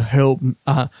better help.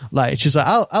 Like, she's like,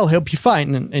 I'll help you fight.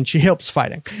 And she helps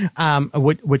fighting,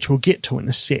 which we'll get to in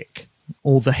a sec.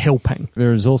 All the helping.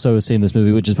 There is also a scene in this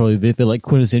movie which is probably the like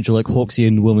quintessential like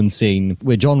Hawksian woman scene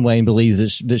where John Wayne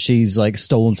believes that she's like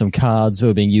stolen some cards that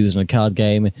were being used in a card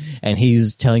game, and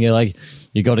he's telling her like,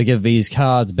 you got to give these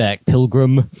cards back,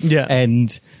 Pilgrim. Yeah.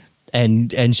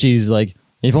 And she's like,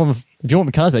 if you want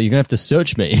my cards back, you're gonna have to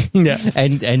search me. Yeah.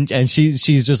 And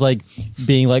she's just like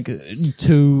being like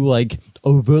too like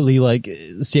overtly like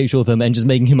sexual with him and just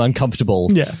making him uncomfortable.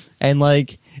 Yeah.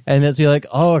 And that's be like,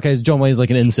 oh, okay, so John Wayne's like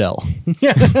an incel.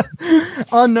 Yeah.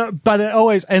 Oh, no, but it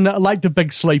always, and like the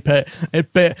big sleep,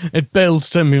 it builds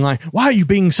to him being like, why are you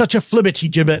being such a flibbity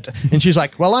gibbet? And she's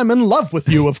like, well, I'm in love with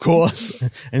you, of course.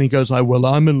 And he goes like, well,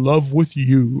 I'm in love with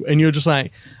you. And you're just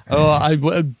like, oh, I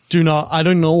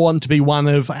don't want to be one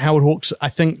of Howard Hawks', I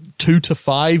think, 2 to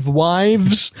 5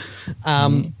 wives.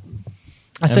 And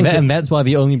that's why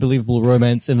the only believable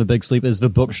romance in The Big Sleep is the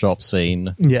bookshop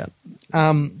scene. Yeah.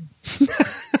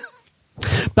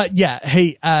 But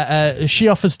yeah, she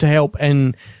offers to help,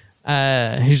 and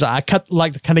he's like, I cut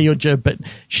the cut of your jib, but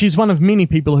she's one of many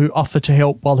people who offer to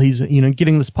help while he's,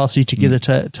 getting this posse together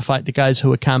to fight the guys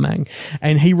who are coming,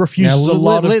 and he refuses a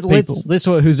lot of people. Let's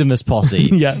know who's in this posse.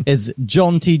 Yeah. It's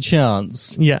John T.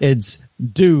 Chance. Yeah. It's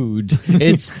Dude.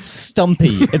 It's Stumpy.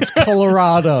 It's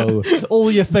Colorado. All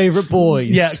your favorite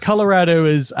boys. Yeah, Colorado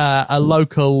is a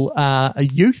local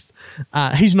youth.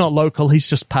 He's not local, he's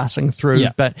just passing through.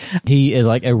 Yeah. But he is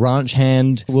like a ranch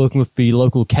hand working with the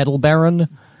local cattle baron,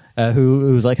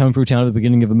 who's like coming through town at the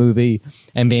beginning of the movie,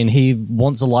 and then he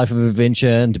wants a life of adventure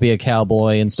and to be a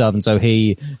cowboy and stuff, and so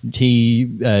he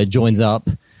joins up.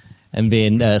 And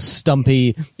then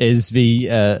Stumpy is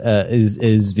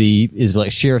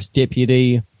like sheriff's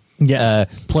deputy. Yeah.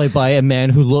 Played by a man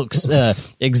who looks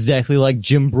exactly like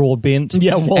Jim Broadbent.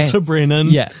 Yeah, Walter Brennan.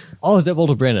 Yeah. Oh, is that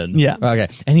Walter Brennan? Yeah. Okay.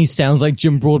 And he sounds like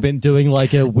Jim Broadbent doing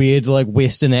like a weird like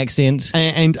Western accent.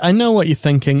 And I know what you're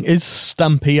thinking. Is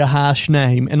Stumpy a harsh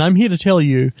name? And I'm here to tell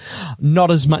you,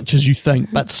 not as much as you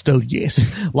think, but still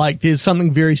yes. Like, there's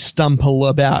something very Stumple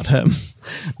about him.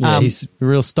 Yeah, he's a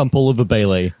real Stumple of the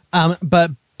Bailey.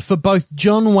 But for both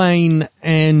John Wayne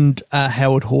and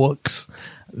Howard Hawks,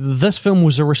 this film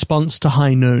was a response to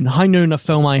High Noon. High Noon, a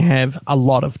film I have a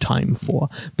lot of time for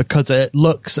because it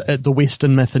looks at the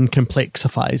Western myth and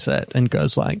complexifies it and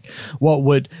goes like,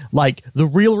 the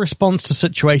real response to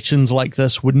situations like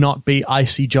this would not be, I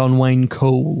see John Wayne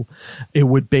cool. It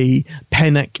would be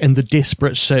panic and the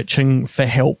desperate searching for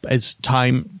help as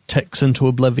time ticks into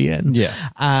oblivion. Yeah.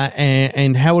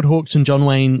 And Howard Hawks and John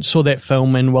Wayne saw that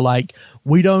film and were like,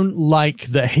 we don't like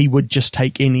that he would just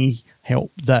take any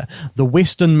help. The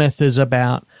Western myth is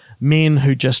about men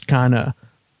who just kind of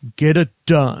get it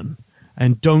done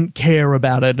and don't care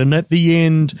about it, and at the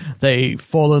end they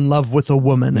fall in love with a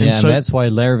woman. And so that's why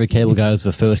Larry the Cable Guy was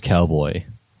the first cowboy,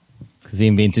 because he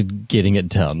invented getting it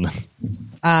done.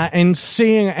 And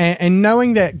seeing and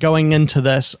knowing that going into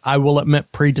this, I will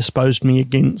admit, predisposed me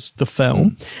against the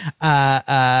film,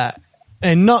 and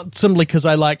not simply because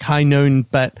I like High Noon,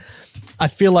 but I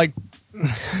feel like.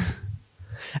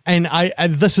 And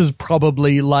this is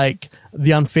probably like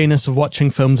the unfairness of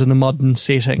watching films in a modern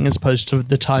setting as opposed to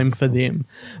the time for them.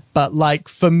 But like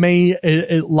for me,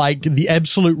 it like the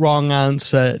absolute wrong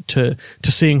answer to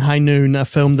seeing High Noon, a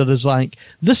film that is like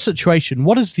this situation.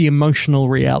 What is the emotional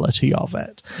reality of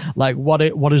it? Like what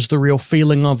is the real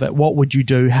feeling of it? What would you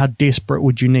do? How desperate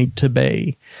would you need to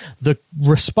be? The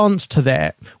response to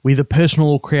that, whether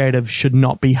personal or creative, should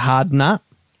not be hard nut.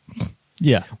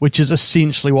 Yeah. Which is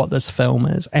essentially what this film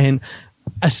is. And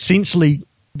essentially,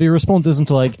 the response isn't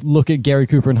to like look at Gary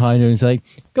Cooper and High Noon and say,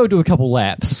 go do a couple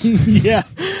laps. Yeah.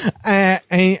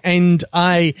 And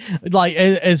I, like,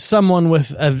 as someone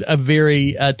with a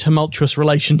very tumultuous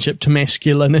relationship to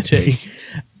masculinity,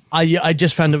 I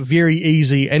just found it very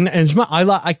easy, and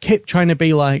I kept trying to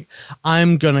be like,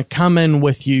 I'm gonna come in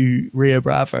with you, Rio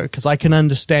Bravo, because I can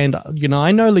understand.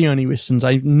 I know Leone westerns,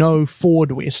 I know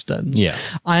Ford westerns. Yeah,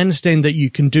 I understand that you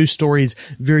can do stories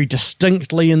very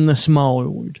distinctly in this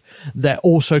mold that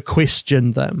also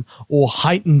question them or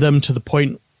heighten them to the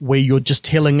point where you're just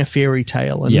telling a fairy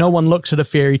tale, and no one looks at a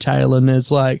fairy tale and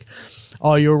is like,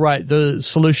 oh, you're right, the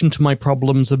solution to my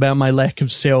problems about my lack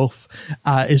of self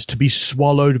is to be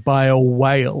swallowed by a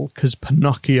whale, because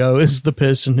Pinocchio is the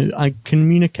person who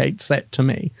communicates that to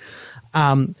me.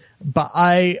 But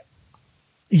I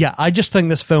just think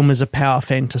this film is a power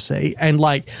fantasy, and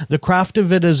like the craft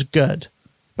of it is good,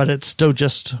 but it's still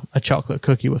just a chocolate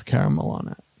cookie with caramel on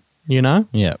it,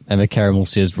 Yeah, and the caramel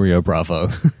says Rio Bravo.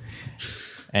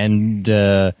 and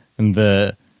the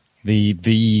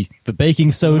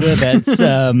baking soda, that's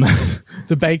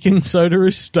the baking soda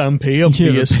is Stumpy,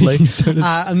 obviously.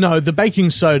 No, the baking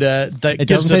soda that it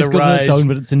gives doesn't it taste a good on rise its own,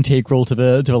 but it's integral to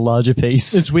the larger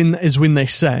piece. is when they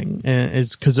sing.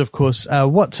 Is because, of course,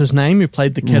 what's his name who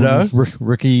played the kiddo?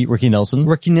 Ricky Nelson.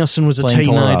 Ricky Nelson was a Playing teen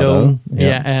Colorado.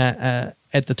 idol.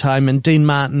 At the time, and Dean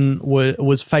Martin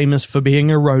was famous for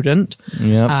being a rodent.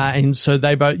 Yeah, and so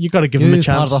they both, you got to give them a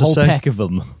chance part of to the whole sing. pack of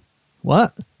them.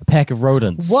 What? A pack of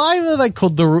rodents. Why are they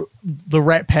called the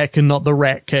Rat Pack and not the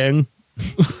Rat King?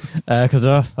 Because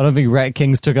I don't think Rat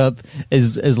Kings took up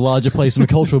as large a place in the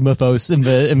cultural mythos in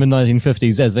the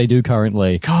 1950s as they do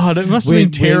currently. God, it must have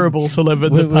been terrible to live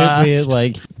in the past.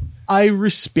 I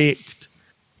respect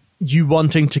you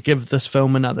wanting to give this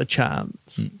film another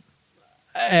chance,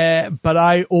 but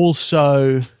I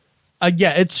also.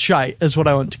 It's shite is what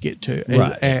I want to get to,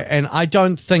 right. And I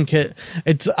don't think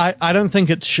it's I don't think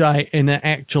it's shite in an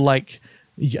actual like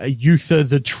Youther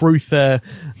the Truther.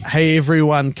 Hey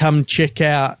everyone, come check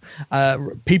out.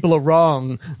 People are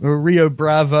wrong. Rio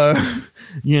Bravo,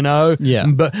 Yeah.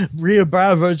 But Rio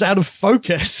Bravo is out of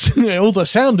focus. All the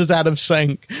sound is out of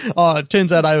sync. Oh, it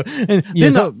turns out I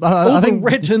think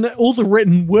all the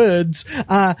written words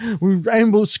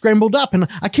were scrambled up, and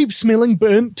I keep smelling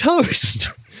burnt toast.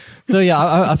 So yeah,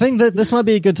 I think that this might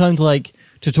be a good time to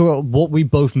to talk about what we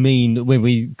both mean when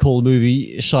we call a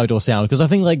movie shite or sound, because I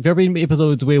think there have been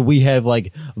episodes where we have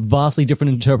vastly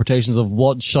different interpretations of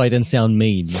what shite and sound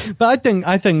mean. But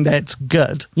I think that's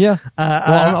good. Yeah.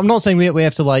 Well, I'm not saying we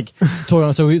have to talk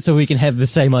on so we can have the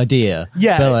same idea.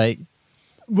 Yeah. But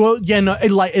well, yeah, no,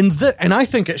 and I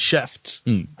think it shifts.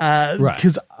 Right.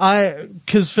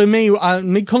 Because for me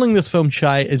calling this film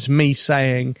shite is me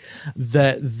saying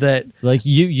that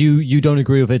you don't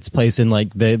agree with its place in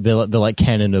the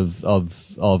canon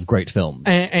of great films.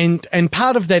 And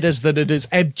part of that is that it is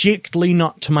abjectly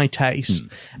not to my taste.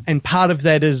 And part of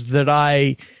that is that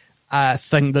I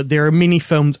think that there are many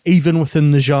films even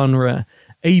within the genre.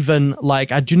 Even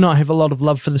I do not have a lot of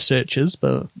love for The Searchers,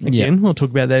 but again, we'll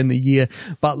talk about that in a year.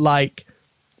 But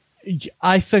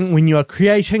I think when you are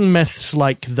creating myths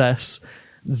like this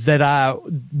that are,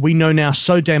 we know now,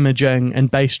 so damaging and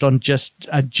based on just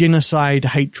genocide,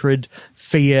 hatred,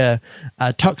 fear,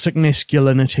 toxic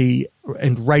masculinity,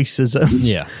 and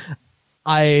racism,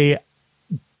 I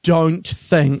don't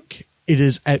think it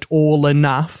is at all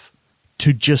enough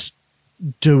to just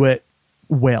do it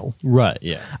well, right?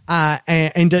 Yeah,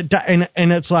 and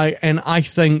it's and I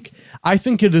think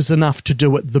it is enough to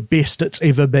do it the best it's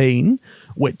ever been,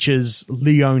 which is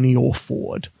Leone or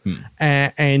Ford,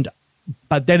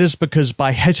 but that is because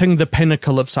by hitting the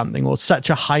pinnacle of something or such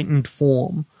a heightened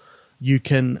form, you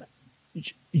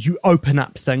open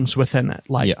up things within it.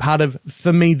 Part of,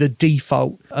 for me, the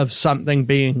default of something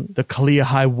being the clear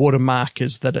high watermark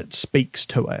is that it speaks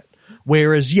to it.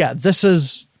 Whereas,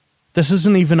 this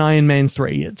isn't even Iron Man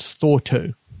 3, it's Thor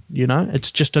 2, It's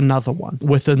just another one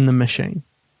within the machine.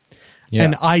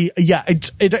 Yeah. And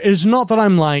it is not that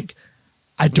I'm I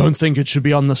don't think it should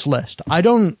be on this list. I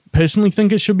don't personally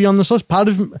think it should be on this list. Part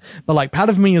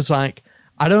of me is I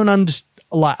don't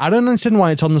understand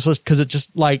why it's on this list, because it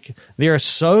just there are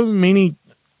so many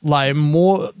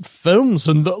more films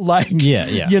and we're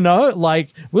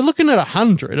looking at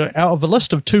 100 out of a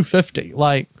list of 250.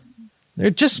 They're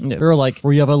just there are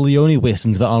we have Leone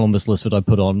westerns that aren't on this list that I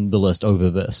put on the list over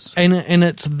this, and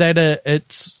it's that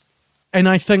and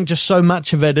I think just so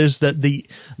much of it is that the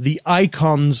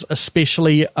icons,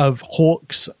 especially of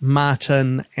Hawks,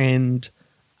 Martin, and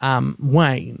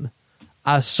Wayne,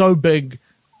 are so big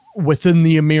within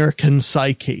the American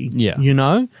psyche.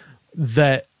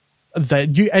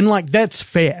 That you, and that's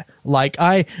fair.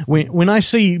 When I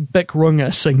see Bic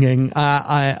Runga singing,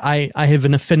 I have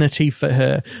an affinity for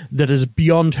her that is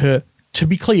beyond her, to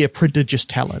be clear, prodigious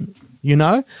talent. you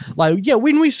know? Like, yeah,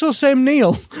 when we saw Sam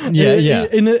Neill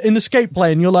in Escape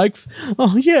Plan, you're like,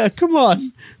 oh, yeah, come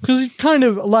on. Because it's kind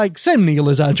of like Sam Neill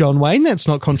is our John Wayne. That's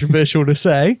not controversial to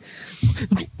say.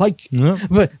 Like,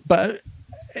 but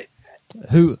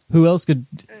who else could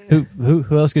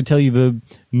tell you the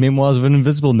memoirs of an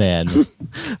invisible man?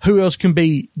 Who else can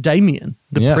be Damien,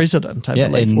 the president, I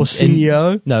believe, or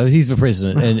CEO? No, he's the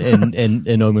president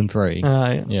in Omen 3.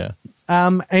 Yeah.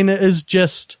 And it is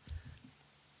just,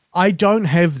 I don't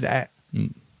have that.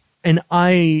 And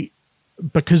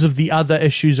because of the other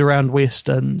issues around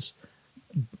Westerns,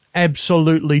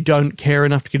 absolutely don't care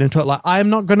enough to get into it. Like, I'm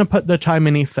not going to put the time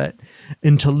and effort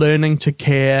into learning to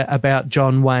care about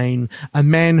John Wayne, a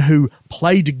man who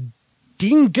played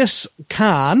Genghis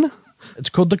Khan. It's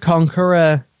called The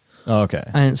Conqueror. Oh, okay.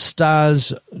 And it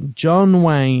stars John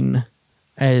Wayne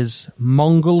as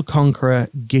Mongol conqueror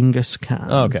Genghis Khan.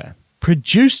 Oh, okay.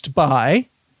 Produced by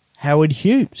Howard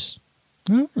Hughes.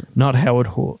 Not Howard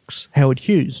Hawks. Howard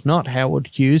Hughes, not Howard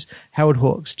Hughes. Howard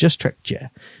Hawks just tricked you.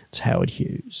 It's Howard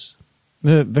Hughes.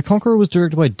 The Conqueror was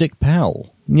directed by Dick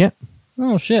Powell. Yep.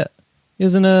 Oh, shit. He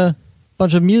was in a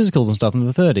bunch of musicals and stuff in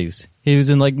the 30s. He was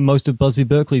in like most of Busby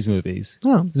Berkeley's movies.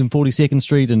 Oh. He was in 42nd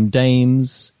Street and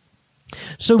Dames.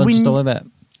 So when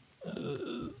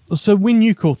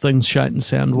you call things Shite and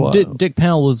Sound, what? Dick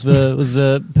Powell was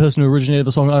the person who originated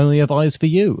the song "Only Have Eyes for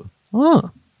You."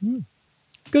 Oh,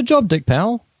 good job, Dick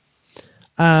Powell.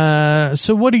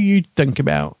 So what do you think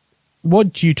about?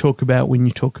 What do you talk about when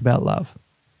you talk about love?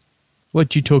 What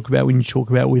do you talk about when you talk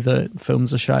about whether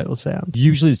films are shite or sound?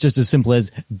 Usually it's just as simple as,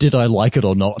 did I like it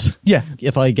or not? Yeah.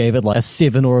 If I gave it like a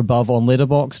 7 or above on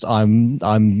Letterboxd,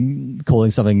 I'm calling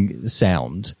something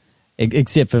sound.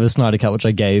 Except for the Snyder Cut, which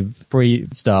I gave 3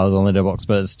 stars on Letterboxd,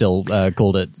 but it's still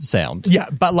called it sound. Yeah,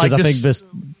 but like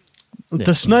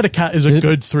the Snyder Cut is a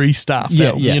good 3-star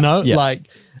film, you know? Yeah. Like,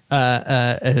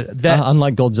 that...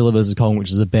 unlike Godzilla vs. Kong,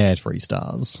 which is a bad 3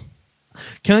 stars.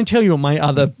 Can I tell you what my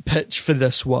other pitch for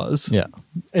this was? Yeah.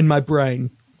 In my brain.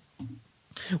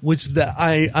 Was that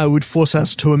I would force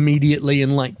us to immediately,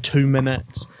 in like 2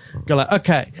 minutes, go like,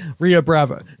 okay, Rio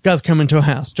Bravo, guys come into a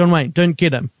house. John Wayne, don't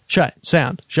get him. Shite,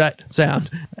 sound.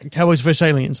 Cowboys vs.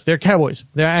 aliens. They're cowboys.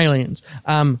 They're aliens.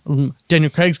 Daniel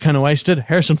Craig's kind of wasted.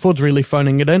 Harrison Ford's really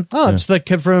phoning it in. Oh, it's the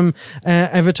kid from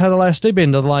Avatar: The Last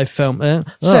Airbender, the live film.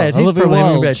 Sad. Olivia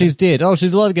Wilde, she's dead. Oh,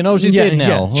 she's alive again. Oh, she's dead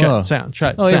now. Yeah, sound.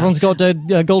 Everyone's got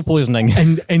gold poisoning.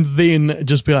 And then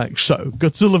just be like, so,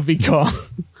 Godzilla v. Kong.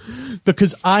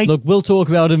 Because Look, we'll talk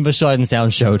about it in the Shite and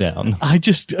Sound Showdown. I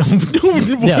just...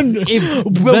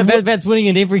 that's winning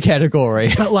in every category.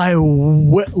 But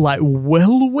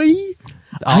will we?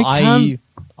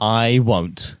 I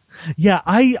won't. Yeah,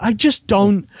 I just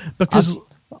don't, because...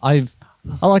 I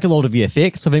like a lot of the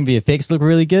effects. I think the effects look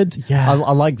really good. Yeah.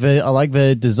 I like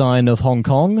the design of Hong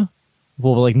Kong.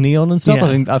 All the like neon and stuff.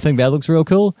 Yeah. I think that looks real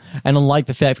cool. And I like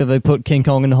the fact that they put King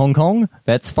Kong in Hong Kong.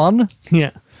 That's fun.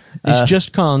 Yeah. He's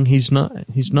just Kong. He's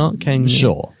not King.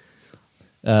 Sure.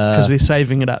 Because they're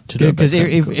saving it up to do it. Because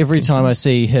every time I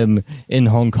see him in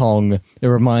Hong Kong, it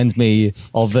reminds me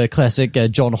of the classic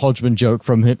John Hodgman joke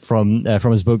from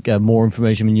his book More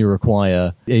Information Than You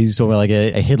Require. He's talking about like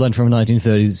a headline from the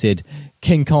 1930s that said,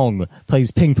 King Kong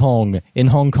plays ping pong in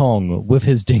Hong Kong with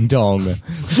his ding dong.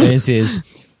 And it says,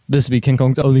 this will be King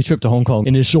Kong's only trip to Hong Kong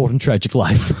in his short and tragic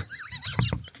life.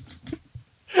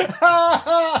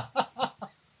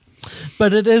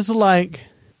 But it is like,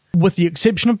 with the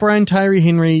exception of Brian Tyree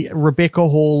Henry, Rebecca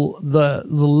Hall, the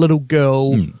little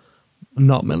girl,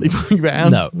 not Millie Bobby Brown.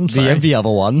 No, the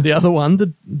other one. The other one,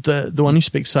 the one who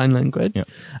speaks sign language. Yeah.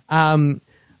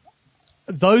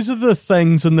 Those are the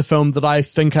things in the film that I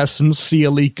think are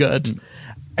sincerely good.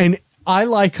 And I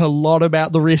like a lot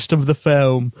about the rest of the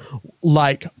film,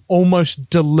 like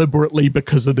almost deliberately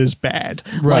because it is bad.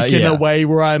 Right, like in a way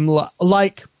where I'm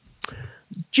like,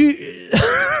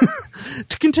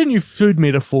 to continue food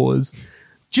metaphors,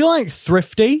 do you like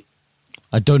Thrifty?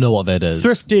 I don't know what that is.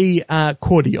 Thrifty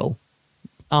cordial.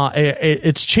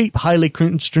 It's cheap, highly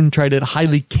concentrated,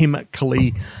 highly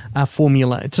chemically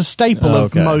formulated. It's a staple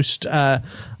of most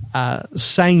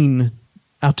sane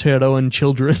Aotearoan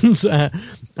children's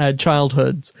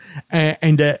childhoods,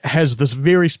 and it has this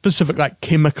very specific like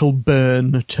chemical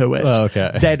burn to it. Oh,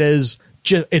 okay. That is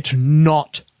just, it's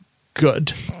not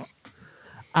good.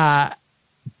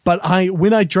 But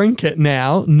when I drink it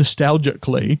now,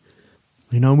 nostalgically,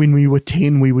 you know, when we were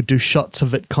 10, we would do shots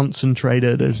of it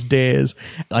concentrated as dares.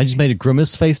 I just made a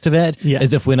grimace face to that,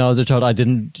 as if when I was a child I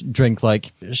didn't drink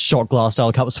like shot glass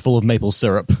style cups full of maple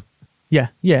syrup.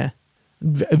 Yeah.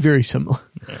 Very similar.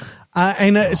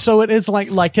 So it is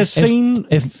like a scene.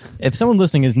 If someone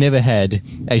listening has never had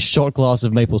a shot glass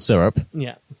of maple syrup,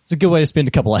 yeah, it's a good way to spend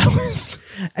a couple hours.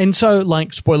 And so,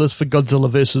 spoilers for Godzilla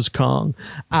vs. Kong,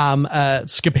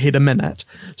 skip ahead a minute.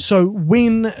 So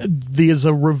when there's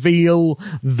a reveal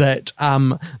that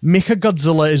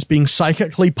Mechagodzilla is being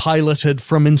psychically piloted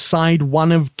from inside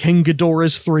one of King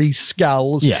Ghidorah's 3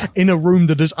 skulls in a room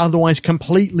that is otherwise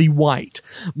completely white,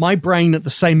 my brain at the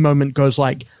same moment goes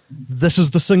this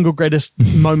is the single greatest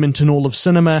moment in all of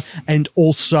cinema, and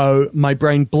also my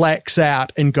brain blacks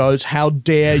out and goes, how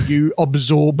dare you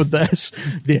absorb this?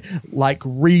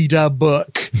 Read a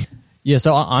book. Yeah,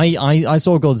 so I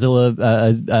saw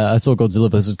Godzilla. I saw Godzilla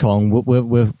vs. Kong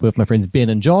with my friends Ben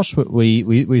and Josh.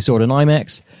 We saw it in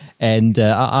IMAX, and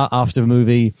after the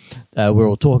movie, we were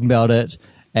all talking about it.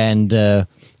 And I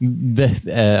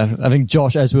think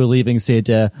Josh, as we were leaving,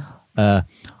 said,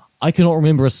 I cannot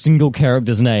remember a single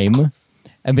character's name,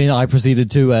 and then I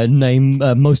proceeded to name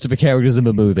most of the characters in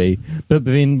the movie. But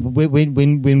then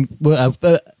when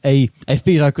a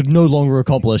feat I could no longer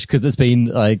accomplish because it's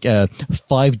been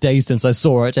 5 days since I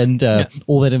saw it, and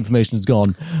all that information is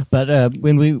gone. But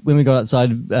when we got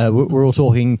outside, we were all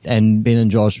talking, and Ben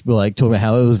and Josh were talking about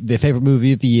how it was their favorite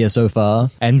movie of the year so far.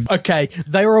 And okay,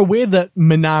 they were aware that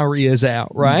Minari is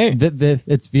out, right?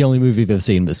 It's the only movie they've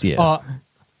seen this year.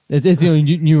 It's the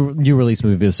only new release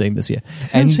movie we've seen this year.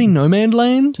 Haven't seen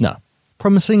Nomadland? No.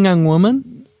 Promising Young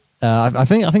Woman? I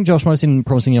think Josh might have seen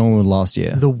Promising Young Woman last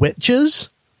year. The Witches?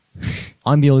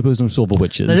 I'm the only person who saw The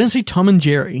Witches. They didn't see Tom and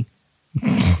Jerry.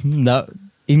 No.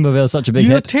 Even though they're such a big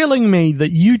You're hit. telling me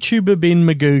that YouTuber Ben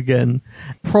McGugan...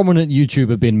 Prominent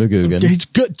YouTuber Ben McGugan. He's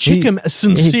good. Check him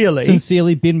sincerely.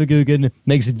 Sincerely, Ben McGugan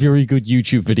makes very good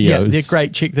YouTube videos. Yeah, they're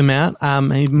great. Check them out.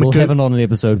 We'll have it on an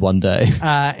episode one day.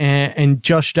 And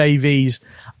Josh Davies,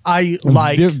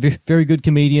 very good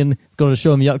comedian. Got a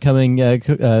show in the upcoming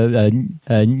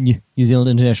New Zealand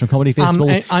International Comedy Festival.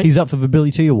 He's up for the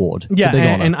Billy T Award. Yeah,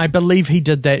 and I believe he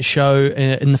did that show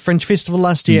in the Fringe Festival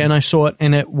last year, and I saw it,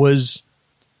 and it was...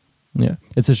 Yeah,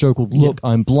 it's a show called Look,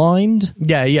 I'm Blind.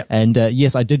 Yeah. And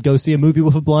yes, I did go see a movie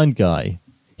with a blind guy.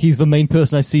 He's the main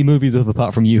person I see movies with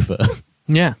apart from Yufa.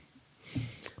 Yeah.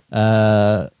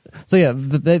 So yeah,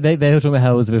 they were talking about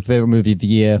how it was their favorite movie of the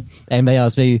year, and they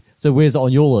asked me, "So where's it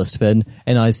on your list, Finn?"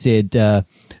 And I said,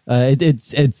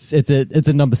 "It's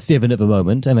a number 7 at the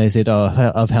moment." And they said, "Oh,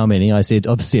 of how many?" I said,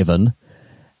 "Of 7."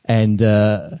 And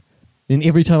then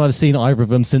every time I've seen either of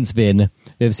them since then,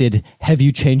 they've said, "Have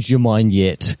you changed your mind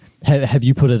yet? Have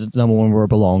you put it at number 1 where it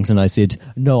belongs?" And I said,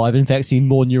 "No, I've in fact seen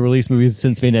more new release movies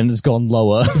since then, and it's gone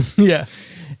lower." Yeah.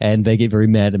 And they get very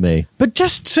mad at me. But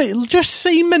just see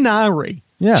Minari.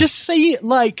 Yeah. Just see,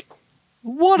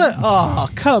 what a... Oh,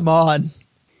 come on.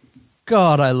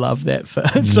 God, I love that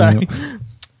film. Sorry.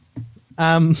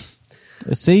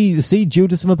 See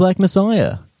Judas and the Black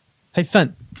Messiah. Hey,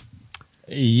 Finn.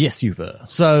 Yes, Yuva.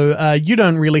 So you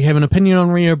don't really have an opinion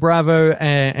on Rio Bravo,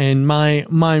 and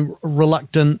my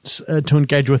reluctance to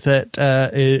engage with it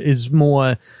is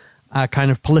more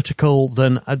kind of political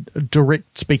than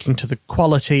direct speaking to the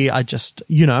quality. I just,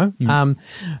 the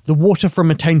water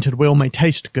from a tainted well may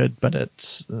taste good, but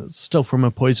it's still from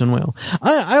a poison well.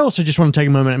 I also just want to take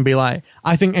a moment and be like,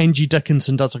 I think Angie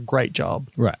Dickinson does a great job,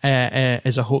 right,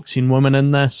 as a Hawksian woman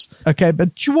in this. Okay,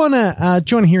 but do you want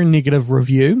to hear a negative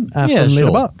review from sure.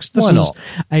 Letterboxd? This Why not?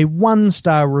 is a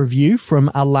 1-star review from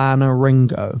Alana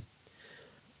Ringo.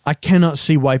 I cannot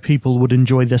see why people would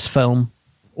enjoy this film,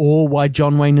 or why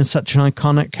John Wayne is such an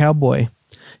iconic cowboy.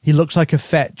 He looks like a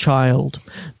fat child,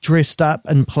 dressed up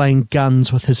and playing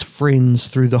guns with his friends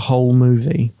through the whole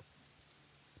movie.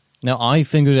 Now, I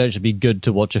think it would actually be good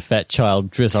to watch a fat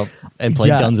child dress up and play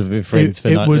guns with their friends.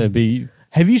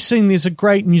 Have you seen, there's a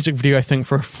great music video, I think,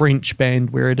 for a French band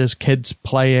where it is kids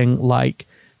playing,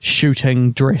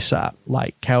 shooting dress up,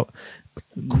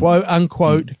 quote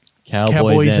unquote,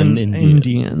 cowboys and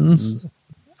Indians.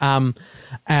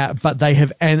 But they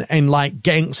have and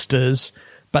gangsters,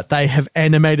 but they have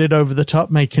animated over the top,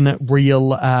 making it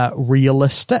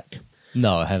realistic.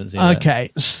 No, I haven't seen that.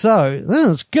 Okay, so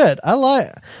that's good. I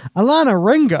like Alana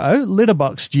Ringo,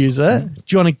 Letterboxd user. Do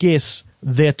you want to guess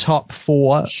their top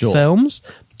 4 films?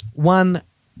 1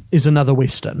 is another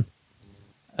Western.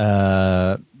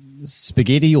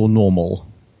 Spaghetti or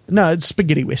normal? No, it's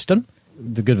spaghetti Western.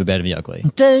 The Good, the Bad, and the Ugly.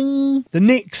 Ding! The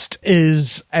next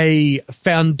is a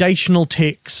foundational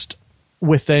text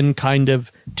within kind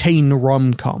of teen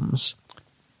rom-coms.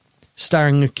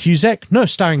 Starring Cusack. No,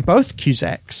 starring both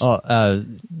Cusacks.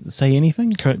 Say Anything?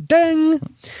 Ding!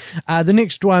 The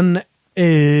next one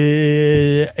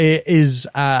is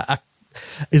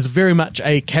is very much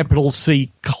a capital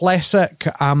C classic.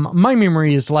 My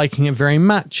memory is liking it very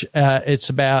much. It's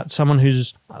about someone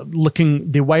who's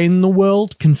looking their way in the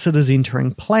world, considers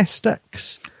entering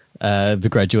plastics. The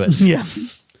Graduate. Yeah.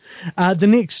 The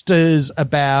next is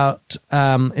about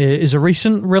is a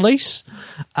recent release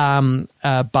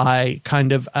by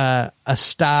kind of a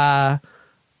star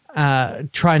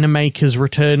trying to make his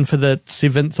return for the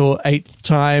 7th or 8th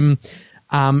time.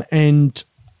 And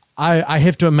I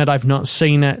have to admit I've not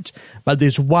seen it, but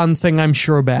there's one thing I'm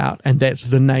sure about, and that's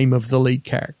the name of the lead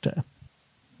character.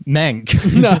 Mank.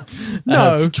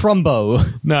 No.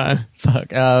 Trumbo. No. Fuck.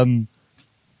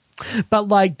 But,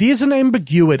 like, there's an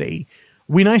ambiguity.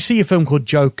 When I see a film called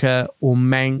Joker or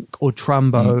Mank or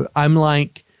Trumbo, I'm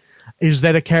like, is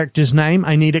that a character's name?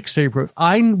 I need exterior proof.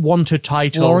 I want a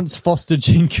title. Lawrence Foster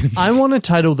Jenkins. I want a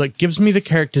title that gives me the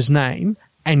character's name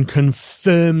and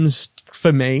confirms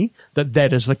for me that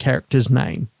that is the character's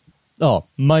name. Oh,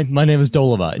 my name is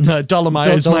Dolomite. No, Dolomite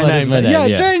is my name.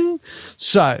 Yeah, ding!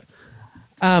 So,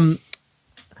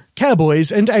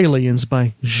 Cowboys and Aliens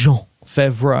by Jon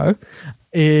Favreau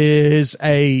is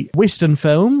a Western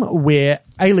film where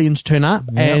aliens turn up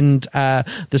and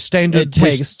the standard... It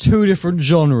takes two different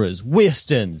genres,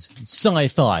 Westerns,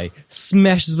 sci-fi,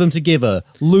 smashes them together,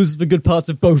 loses the good parts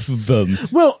of both of them.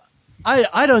 Well,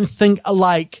 I don't think,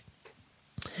 like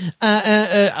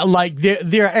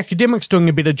there are academics doing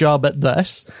a better job at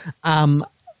this,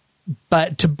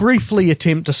 but to briefly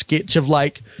attempt a sketch of,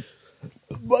 like,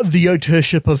 the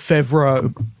auteurship of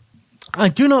Favreau, I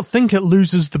do not think it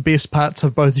loses the best parts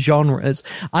of both genres.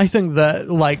 I think that,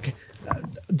 like,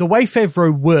 the way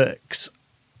Favreau works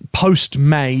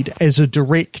post-made as a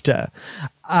director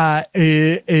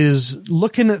is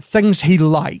looking at things he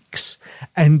likes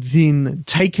and then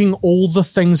taking all the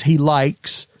things he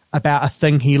likes about a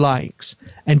thing he likes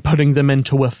and putting them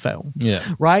into a film. Yeah.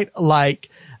 Right? Like,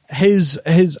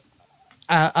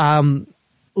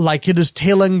 like, it is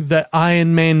telling that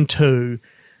Iron Man 2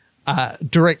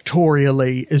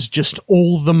 directorially is just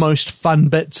all the most fun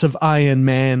bits of Iron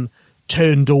Man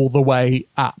turned all the way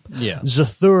up. Yeah.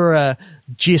 Zathura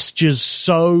gestures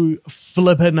so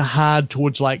flippin' hard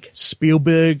towards, like,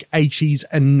 Spielberg 80s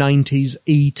and 90s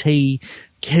E.T.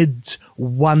 kids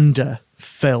wonder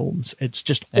films. It's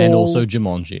just and all, also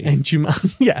Jumanji. And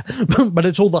yeah, but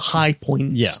it's all the high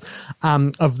points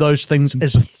of those things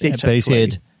aesthetically. But he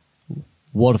said,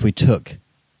 what if we took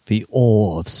the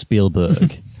awe of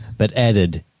Spielberg but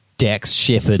added Dax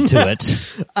Shepard to it?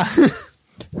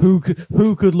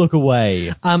 Who could look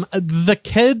away? The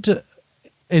kid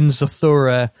in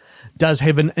Zathura does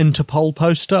have an Interpol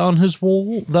poster on his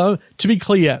wall, though. To be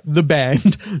clear, the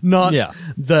band, not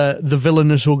the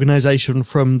villainous organization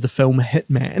from the film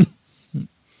Hitman.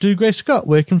 Do Grace Scott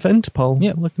working for Interpol?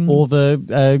 Yeah, or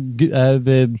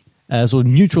the sort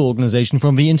of neutral organization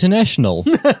from The International.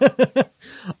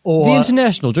 Or The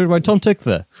International, directed by Tom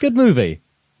Tykwer. Good movie.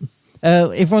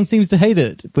 Everyone seems to hate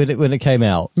it when it came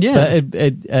out. Yeah, but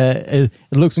it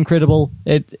looks incredible.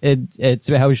 It's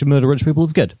about how we should murder rich people.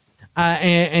 It's good.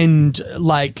 And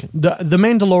like the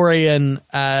Mandalorian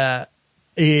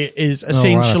is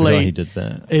essentially he did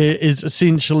that. Is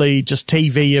essentially just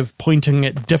TV of pointing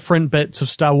at different bits of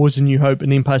Star Wars: A New Hope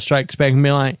and Empire Strikes Back and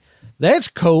being like, "That's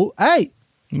cool." Hey.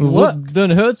 What?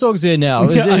 Werner Herzog's here now.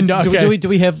 Do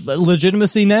we have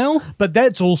legitimacy now? But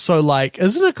that's also like,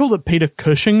 isn't it cool that Peter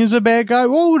Cushing is a bad guy?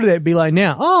 What would that be like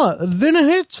now? Oh, Werner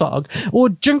Herzog or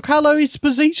Giancarlo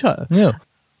Esposito. Yeah.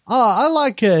 Oh, I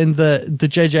like it in the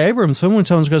J.J. Abrams film when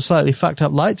someone's got a slightly fucked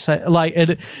up lightsaber, like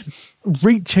it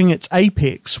reaching its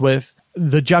apex with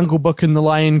The Jungle Book and The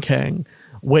Lion King,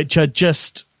 which are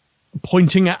just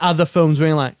pointing at other films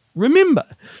being like, remember.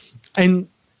 And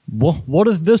what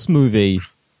if this movie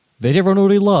that everyone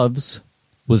already loves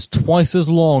was twice as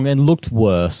long and looked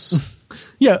worse?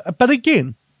 Yeah, but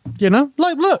again, you know,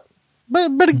 like, look,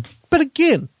 but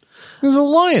again, there's a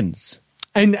lions.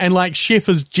 And like, Chef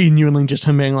is genuinely just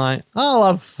him being like, I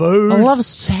love food. I love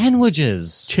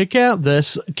sandwiches. Check out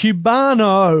this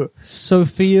Cubano.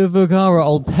 Sofia Vergara,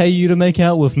 I'll pay you to make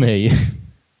out with me.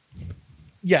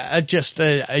 Yeah, it just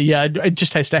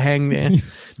has to hang there.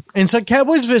 And so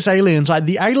Cowboys vs. Aliens, like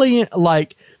the alien,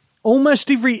 like almost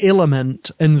every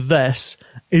element in this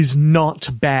is not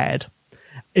bad.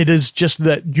 It is just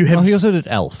that you have... Oh, he also did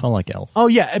Elf. I like Elf. Oh,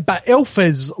 yeah, but Elf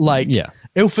is like... Yeah.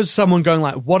 Elf is someone going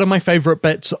like, what are my favorite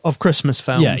bits of Christmas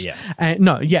films?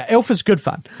 Yeah. Elf is good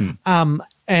fun.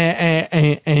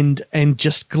 And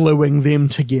just gluing them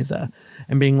together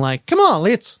and being like, come on,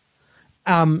 let's...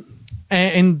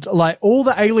 And like all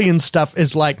the alien stuff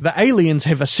is like the aliens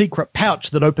have a secret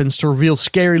pouch that opens to reveal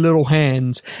scary little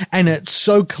hands, and it's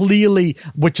so clearly,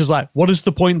 which is like, what is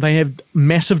the point? They have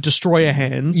massive destroyer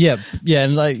hands. Yeah,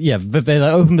 but they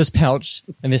like, open this pouch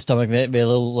in their stomach, their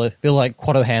little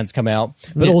Quato hands come out,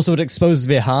 but also it exposes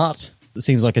their heart. It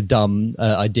seems like a dumb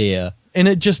idea, and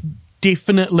it just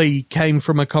definitely came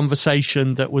from a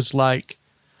conversation that was like,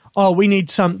 oh, we need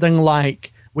something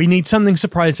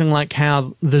surprising like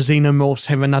how the xenomorphs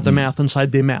have another mouth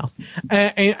inside their mouth.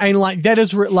 And like that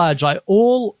is writ large. Like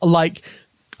all like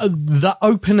the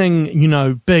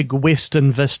opening, big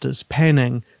Western vistas,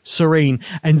 panning, serene,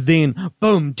 and then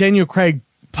boom, Daniel Craig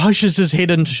pushes his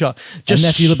head into shot. And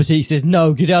Matthew Libatique says,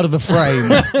 no, get out of the frame.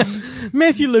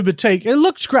 Matthew Libatique, it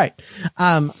looks great.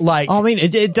 I mean,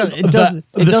 it does. The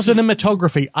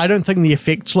cinematography, I don't think the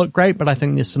effects look great, but I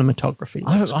think the cinematography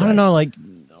looks great. I don't know,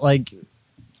 like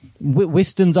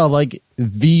Westerns are like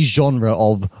the genre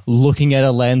of looking at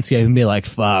a landscape and be like,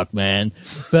 fuck, man.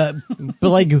 But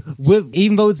like,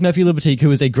 even though it's Matthew Libatique,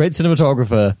 who is a great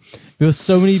cinematographer, there were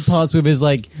so many parts where there's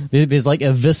like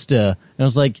a vista, and I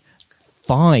was like,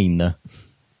 fine,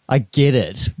 I get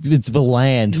it. It's the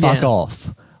land. Fuck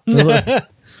off.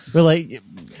 We're like,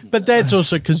 but that's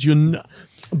also because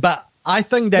but I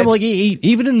think that like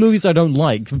even in movies I don't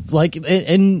like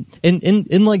in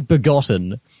like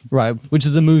Begotten, right, which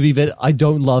is a movie that I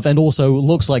don't love and also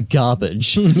looks like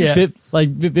garbage. Yeah,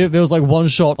 there was like one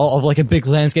shot of like a big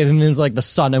landscape and then like the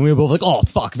sun, and we were both like, oh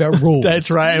fuck, that rules. That's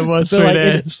right, it was. So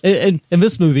like, in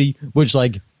this movie, which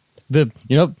like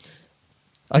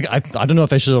I don't know if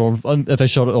they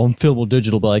shot it on film or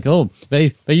digital, but like, oh,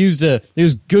 they used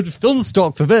good film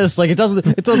stock for this. Like, it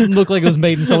doesn't look like it was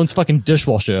made in someone's fucking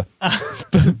dishwasher.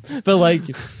 but like,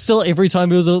 still, every time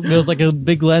there was like a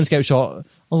big landscape shot, I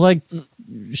was like,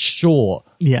 sure,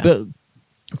 yeah. But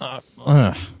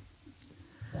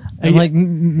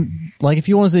and like if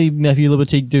you want to see Matthew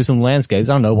Libatique do some landscapes,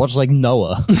 I don't know, watch like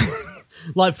Noah.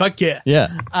 Like, fuck yeah. Yeah.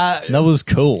 That was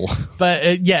cool. But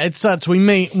it starts. We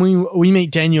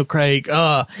meet Daniel Craig.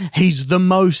 He's the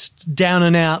most down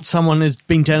and out someone has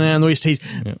been down and out in the West. He's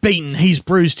beaten, he's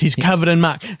bruised, he's covered in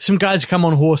muck. Some guys come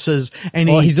on horses, and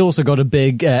he's also got a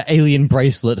big alien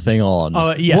bracelet thing on.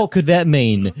 Oh, yeah. What could that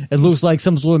mean? It looks like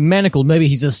some sort of manacle. Maybe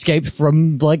he's escaped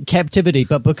from like captivity,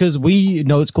 but because we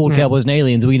know it's called Cowboys and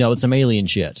Aliens, we know it's some alien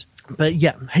shit. But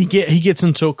yeah, he gets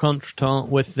into a contretemps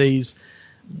with these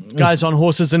guys on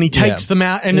horses, and he takes them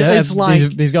out, and it's like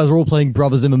these guys are all playing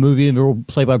brothers in the movie, and they're all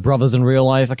played by brothers in real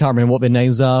life. I can't remember what their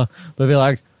names are, but they're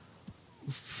like,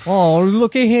 oh,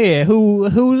 looky here,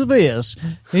 who's this?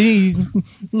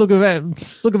 Look at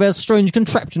that strange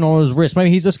contraption on his wrist.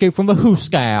 Maybe he's escaped from a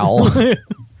Hooskow.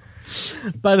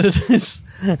 But it is,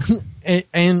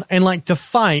 and like the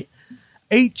fight,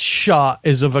 each shot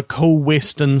is of a cool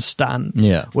Western stunt.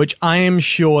 Yeah, which I am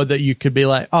sure that you could be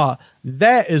like, oh,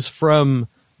 that is from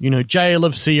Jail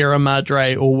of Sierra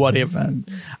Madre or whatever,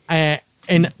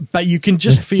 but you can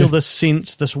just feel this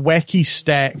sense, this wacky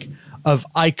stack of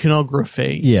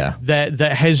iconography, that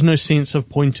has no sense of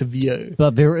point of view.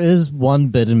 But there is one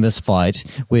bit in this fight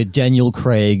where Daniel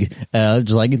Craig just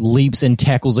like leaps and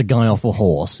tackles a guy off a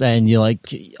horse, and you're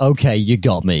like, okay, you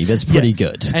got me. That's pretty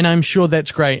good. And I'm sure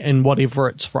that's great in whatever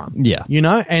it's from. Yeah,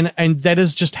 and that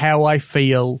is just how I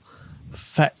feel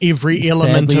for every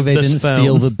element of this film. They didn't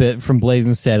steal the bit from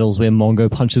Blazing Saddles where Mongo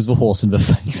punches the horse in the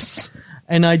face.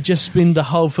 And I just spend the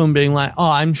whole film being like, oh,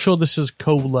 I'm sure this is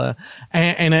cooler.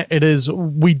 And it is.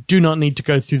 We do not need to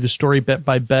go through the story bit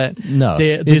by bit. No.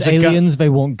 There's aliens, they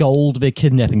want gold, they're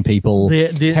kidnapping people.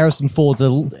 Harrison Ford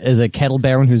is a cattle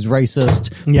baron who's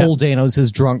racist. Paul Dano's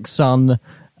his drunk son.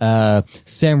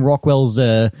 Sam Rockwell's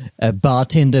a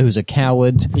bartender who's a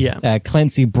coward.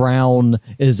 Clancy Brown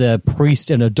is a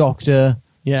priest and a doctor.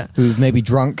 Who's maybe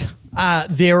drunk.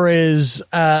 There is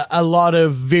a lot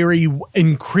of very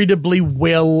incredibly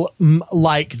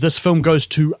this film goes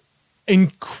to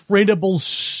incredible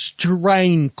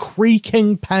strain,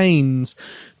 creaking pains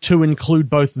to include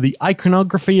both the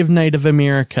iconography of Native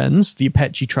Americans, the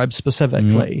Apache tribe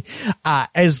specifically,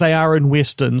 as they are in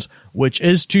Westerns, which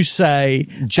is to say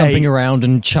jumping around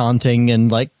and chanting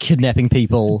and like kidnapping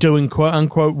people, doing quote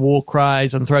unquote war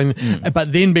cries and throwing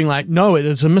but then being like, no, it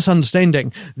is a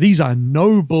misunderstanding. These are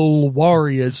noble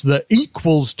warriors, the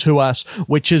equals to us,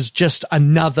 which is just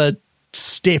another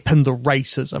step in the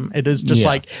racism. It is just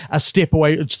like a step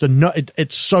away.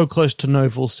 It's so close to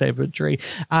noble savagery,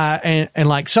 and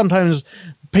like sometimes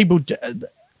people.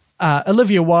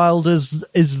 Olivia Wilde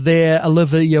is there.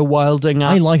 Olivia Wilding.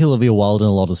 I like Olivia Wilde in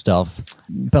a lot of stuff,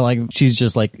 but like she's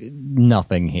just like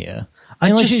nothing here.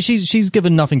 She's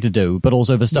given nothing to do, but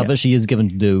also the stuff that she is given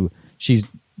to do, she's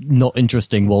not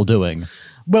interesting while doing.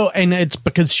 Well, and it's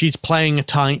because she's playing a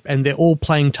type, and they're all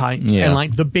playing types, and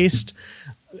like the best.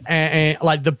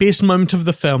 Like the best moment of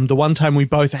the film, the one time we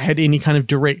both had any kind of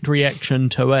direct reaction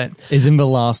to it, is in the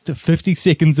last 50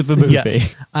 seconds of the movie.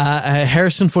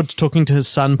 Harrison Ford's talking to his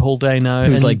son Paul Dano,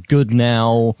 who's like good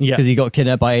now because he got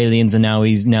kidnapped by aliens, and now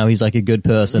he's like a good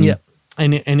person. Yeah,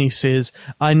 and he says,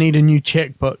 "I need a new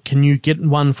checkbook. Can you get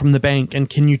one from the bank? And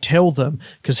can you tell them?"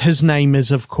 Because his name is,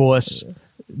 of course,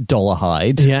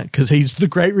 Dollarhide. Yeah, because he's the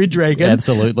Great Red Dragon.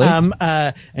 Absolutely.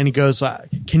 And he goes,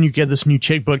 "Can you get this new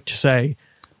checkbook to say?"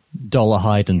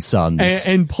 Dollarhide and Sons.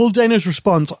 And Paul Dano's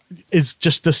response is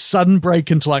just the sudden break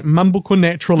into like mumblecore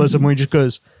naturalism where he just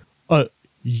goes,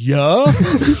 yeah?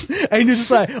 And you're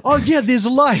just like, oh yeah, there's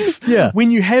life. Yeah.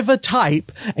 When you have a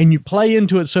type and you play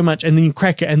into it so much and then you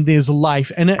crack it and there's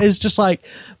life. And it is just like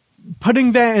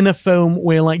putting that in a film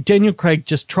where like Daniel Craig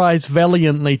just tries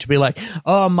valiantly to be like,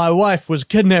 oh, my wife was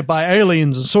kidnapped by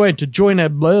aliens and so I had to join a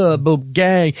blah, blah,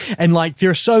 gang. And like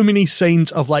there are so many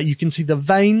scenes of like you can see the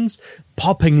veins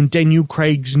popping in Daniel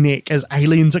Craig's neck as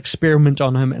aliens experiment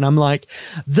on him. And I'm like,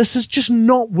 this is just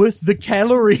not worth the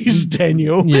calories,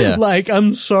 Daniel. Yeah. Like,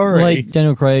 I'm sorry. Like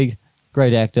Daniel Craig,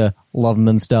 great actor, love him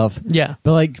and stuff. Yeah.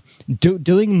 But like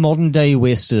doing modern day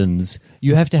Westerns,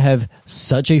 you have to have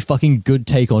such a fucking good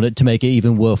take on it to make it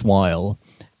even worthwhile.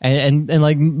 And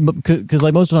like, because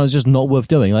like most of the time it's just not worth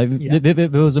doing. Like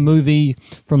there was a movie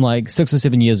from like 6 or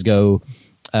 7 years ago,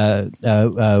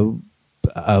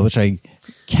 which I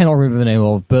cannot remember the name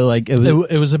of, but like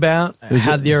it was about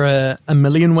how there are a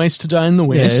million ways to die in the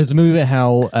West. Yeah, it was a movie about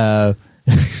how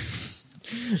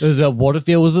it was about what if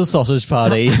there was a sausage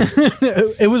party.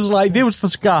 It was like there was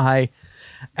this guy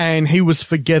and he was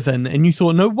forgiven and you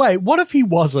thought, no, wait, what if he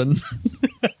wasn't?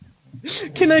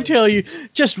 Can I tell you,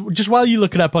 just while you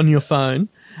look it up on your phone,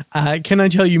 can I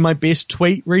tell you my best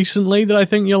tweet recently that I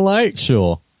think you'll like?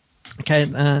 Sure. Okay,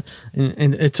 and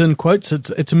it's in quotes.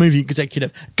 It's a movie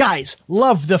executive. Guys,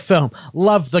 love the film,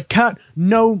 love the cut,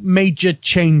 no major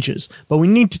changes, but we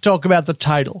need to talk about the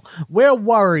title. We're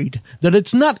worried that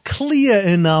it's not clear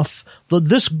enough that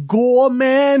this gore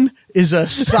man is a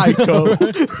psycho.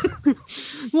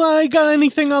 Well, you got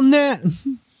anything on that?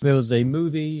 There was a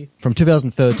movie from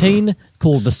 2013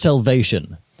 called The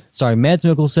Salvation, starring Mads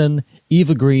Mikkelsen,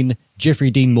 Eva Green,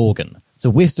 Jeffrey Dean Morgan. It's a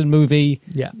Western movie.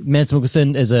 Yeah, Mads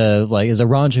Mikkelsen is a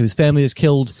rancher whose family is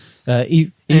killed.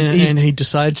 And he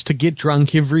decides to get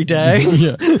drunk every day.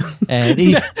 Yeah, and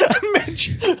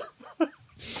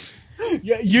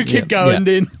you keep going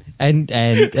then. And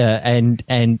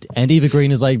Eva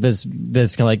Green is like this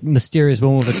kind of like mysterious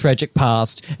woman with a tragic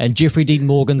past, and Jeffrey Dean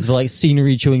Morgan's the like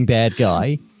scenery chewing bad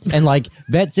guy. And like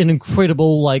that's an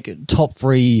incredible like top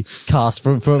 3 cast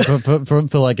for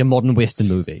like a modern Western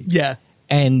movie. Yeah.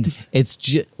 And it's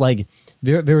like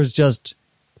they're just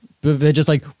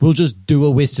like, we'll just do a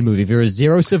Western movie. There are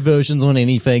 0 subversions on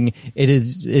anything.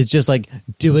 It's just like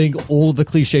doing all the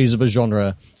cliches of a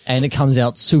genre, and it comes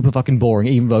out super fucking boring.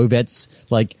 Even though that's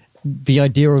like the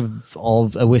idea of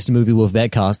a Western movie with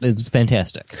that cast is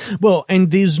fantastic. Well,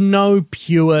 and there's no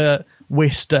pure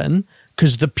Western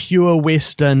because the pure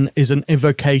Western is an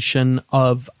evocation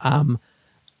of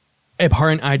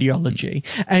abhorrent ideology,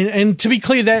 and to be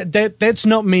clear, that's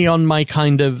not me on my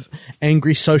kind of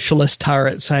angry socialist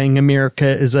turret saying America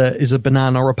is a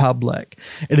banana republic.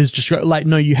 It is just like,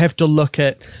 no, you have to look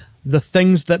at the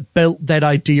things that built that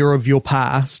idea of your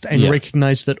past and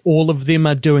recognize that all of them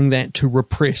are doing that to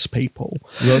repress people.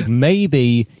 Look,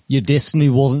 maybe your destiny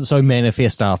wasn't so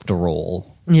manifest after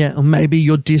all. Yeah, or maybe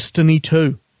your Destiny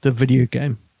 2, the video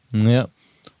game. Yeah,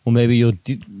 or maybe your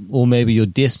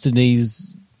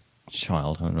destiny's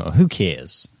child. I don't know. Who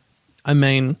cares? I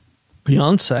mean,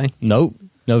 Beyonce. No,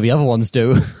 the other ones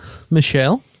do.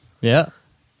 Michelle. Yeah.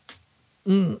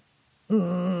 And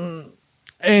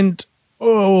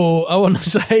I want to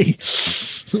say,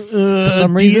 for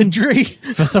some reason,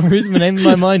 the name in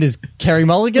my mind is Carey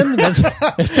Mulligan.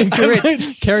 That's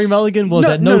incorrect. Carey Mulligan was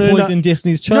at no point in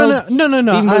Destiny's Child. No.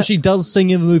 Even though she does sing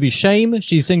in the movie Shame,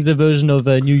 she sings a version of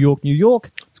New York, New York.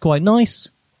 It's quite nice.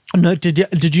 No,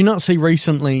 did you not see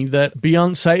recently that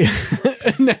Beyonce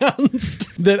announced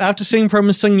that after seeing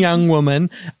Promising Young Woman,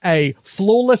 a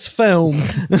flawless film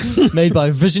made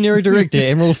by visionary director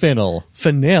Emerald Fennell,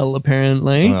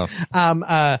 apparently,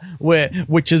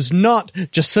 which is not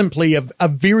just simply a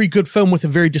very good film with a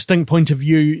very distinct point of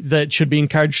view that should be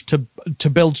encouraged to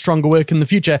build stronger work in the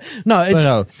future.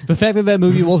 No, the fact that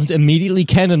movie wasn't immediately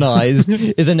canonized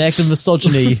is an act of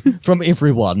misogyny from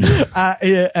everyone.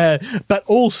 But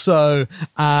also,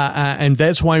 and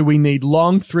that's why we need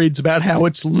long threads about how how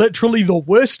it's literally the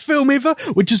worst film ever,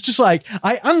 which is just like,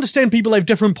 I understand people have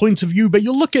different points of view, but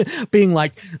you look at being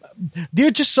like, there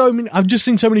are just so many, I've just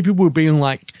seen so many people being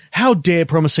like, how dare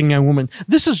Promising Young Woman?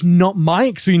 This is not my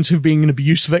experience of being an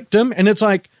abuse victim. And it's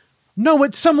like, no,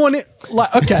 it's someone,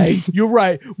 like, okay, you're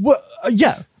right. Well,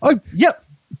 yeah. Oh, yep.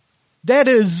 That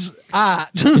is art,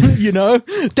 you know?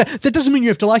 That doesn't mean you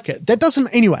have to like it. That doesn't,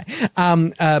 anyway.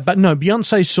 But no,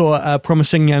 Beyonce saw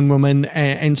Promising Young Woman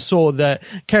and saw that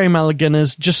Carey Mulligan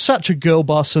is just such a girl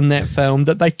boss in that film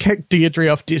that they kicked Deirdre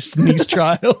off Destiny's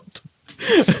Child.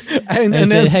 and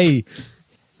said,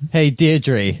 hey,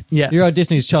 Deirdre, yeah. You're our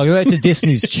Destiny's Child. Go back to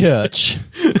Destiny's church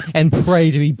and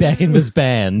pray to be back in this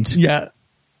band. Yeah.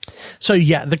 So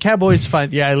yeah, the cowboys fight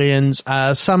the aliens.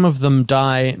 Some of them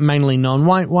die, mainly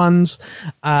non-white ones,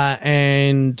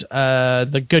 and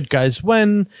the good guys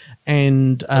win.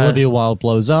 And Olivia Wilde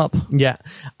blows up. Yeah,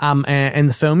 and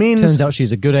the film ends. Turns out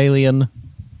she's a good alien.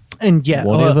 And yeah,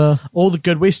 whatever. All the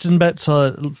good Western bits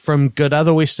are from good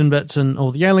other Western bits, and all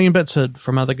the alien bits are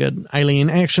from other good alien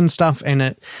action stuff.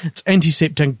 And it's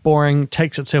antiseptic, boring,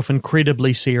 takes itself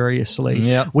incredibly seriously.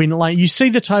 Yeah. When like you see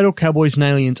the title Cowboys and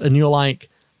Aliens, and you're like,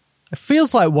 it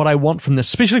feels like what I want from this,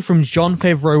 especially from Jon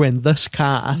Favreau and this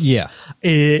cast. Yeah.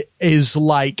 Is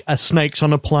like a Snakes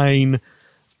on a Plane,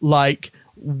 like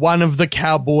one of the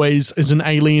cowboys is an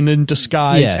alien in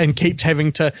disguise and keeps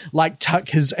having to like tuck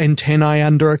his antennae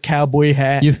under a cowboy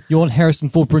hat. You want Harrison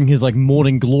Ford bring his like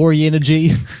Morning Glory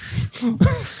energy?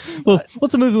 Well,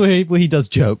 what's a movie where he does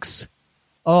jokes?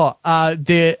 Oh,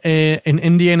 they're in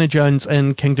Indiana Jones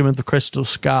and Kingdom of the Crystal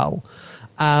Skull.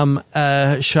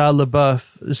 Shia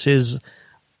LaBeouf says,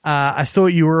 I thought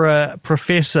you were a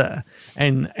professor,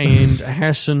 and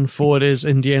Harrison Ford as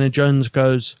Indiana Jones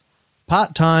goes,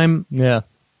 part-time. Yeah.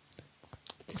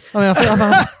 I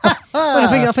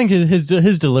mean, I think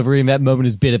his delivery in that moment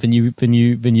is better than you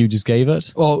just gave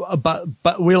it. Well,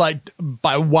 but we're like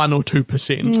by 1 or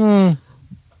 2%.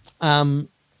 And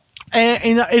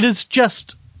it is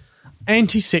just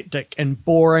antiseptic and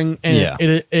boring,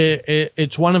 and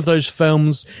it's one of those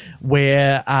films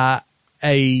where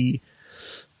a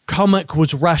comic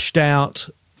was rushed out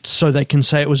so they can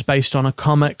say it was based on a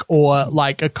comic, or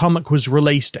like a comic was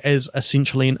released as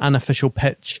essentially an unofficial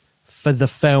pitch for the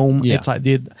film. It's like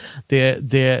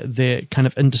they're kind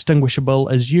of indistinguishable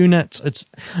as units.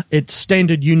 It's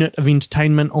standard unit of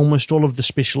entertainment. Almost all of the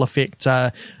special effects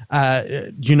are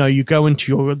you go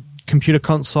into your computer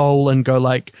console and go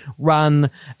like run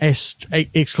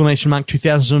exclamation mark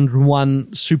 2001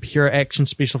 superhero action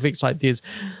special effects. Like there's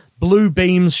blue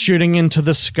beams shooting into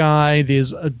the sky,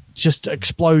 there's just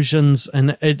explosions,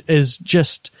 and it is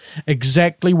just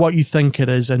exactly what you think it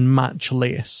is and much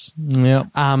less.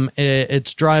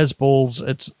 It's dry as balls.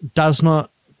 It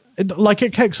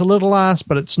kicks a little ass,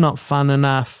 but it's not fun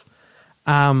enough.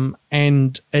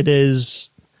 And it is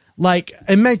like,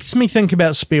 it makes me think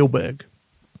about Spielberg.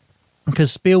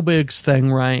 Because Spielberg's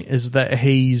thing, right, is that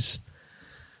he's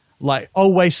like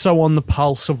always so on the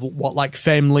pulse of what like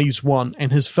families want,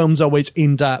 and his films always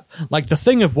end up like the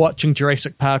thing of watching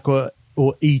Jurassic Park or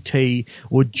E.T.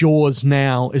 or Jaws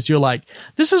now is you're like,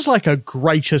 this is like a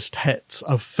greatest hits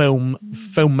of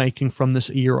filmmaking from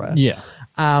this era. Yeah.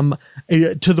 To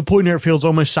the point where it feels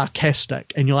almost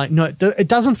sarcastic, and you're like, no, it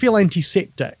doesn't feel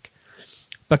antiseptic,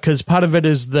 because part of it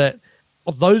is that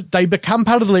although they become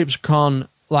part of the lexicon,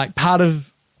 like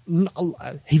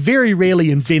he very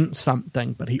rarely invents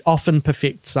something, but he often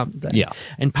perfects something. Yeah.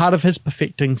 And part of his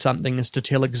perfecting something is to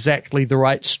tell exactly the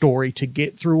right story to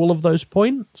get through all of those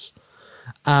points,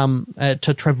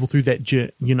 to travel through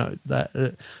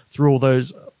that, through all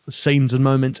those scenes and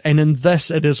moments. And in this,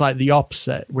 it is like the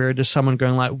opposite, where it is someone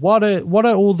going like, what are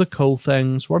all the cool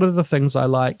things? What are the things I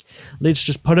like? Let's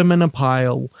just put them in a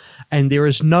pile. And there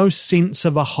is no sense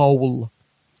of a whole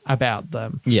about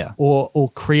them,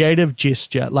 or creative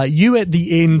gesture. Like you at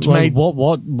the end, like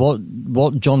what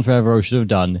Jon Favreau should have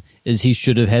done is he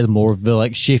should have had more of the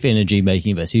like chef energy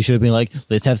making this. He should have been like,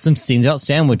 let's have some scenes out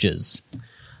sandwiches,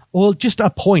 or just a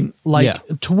point. Like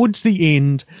towards the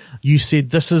end, you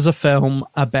said this is a film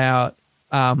about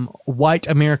white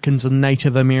Americans and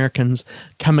Native Americans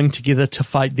coming together to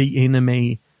fight the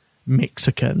enemy,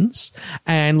 Mexicans,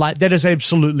 and like that is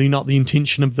absolutely not the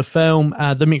intention of the film.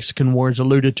 The Mexican War is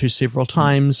alluded to several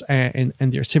times, and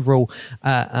there are several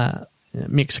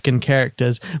Mexican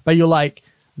characters, but you're like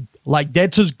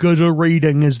that's as good a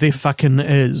reading as there fucking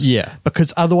is,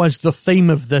 because otherwise the theme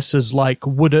of this is like,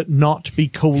 would it not be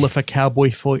cool if a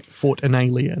cowboy fought an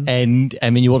alien? And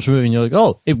I mean, you watch the movie and you're like,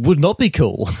 oh, it would not be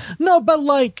cool. No, but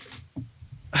like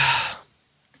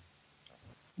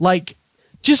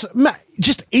Just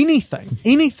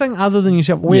anything other than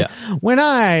yourself. When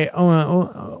I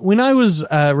was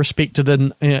respected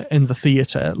in the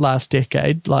theatre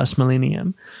last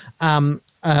millennium,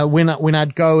 when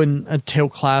I'd go and tell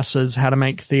classes how to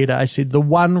make theatre, I said the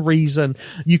one reason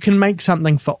you can make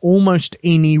something for almost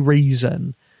any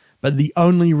reason, but the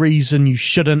only reason you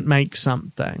shouldn't make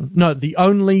something, the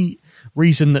only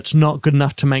reason that's not good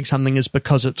enough to make something is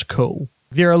because it's cool.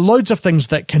 There are loads of things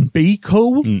that can be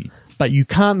cool, but you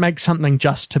can't make something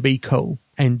just to be cool.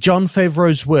 And Jon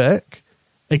Favreau's work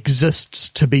exists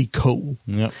to be cool.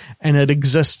 Yep. And it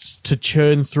exists to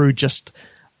churn through just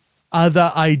other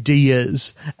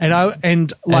ideas.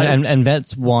 And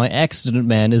that's why Accident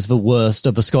Man is the worst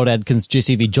of the Scott Adkins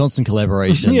Jesse V. Johnson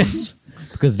collaborations. Yes.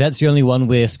 Because that's the only one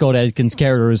where Scott Adkins'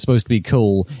 character is supposed to be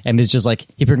cool, and there's just like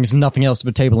he brings nothing else to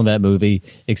the table in that movie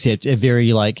except a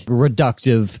very like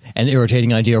reductive and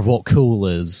irritating idea of what cool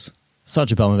is.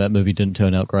 Such a bummer that movie didn't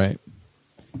turn out great.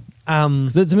 So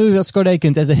it's a movie about Scott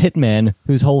Adkins as a hitman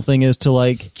whose whole thing is to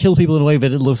like kill people in a way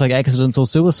that it looks like accidents or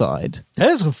suicide.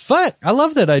 That's a fuck. I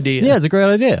love that idea. Yeah, it's a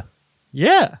great idea.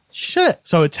 Yeah, shit.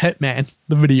 So it's Hitman,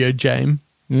 the video game.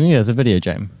 Yeah, it's a video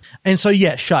game. And so,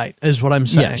 yeah, shite is what I'm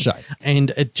saying. Yeah, shite.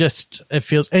 And it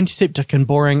feels antiseptic and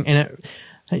boring. And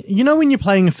when you're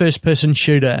playing a first-person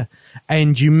shooter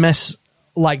and you miss,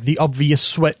 like, the obvious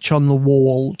switch on the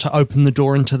wall to open the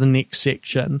door into the next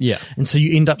section. Yeah. And so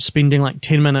you end up spending, like,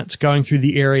 10 minutes going through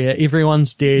the area.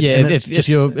 Everyone's dead. Yeah, and if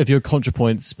you're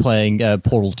ContraPoints playing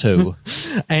Portal 2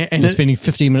 and you're spending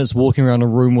 15 minutes walking around a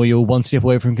room where you're one step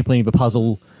away from completing the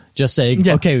puzzle, just saying,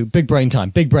 okay, big brain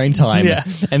time. Yeah.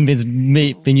 And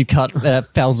then you cut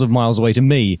thousands of miles away to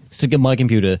me, sitting at my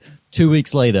computer, 2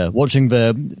 weeks later, watching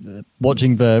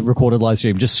the recorded live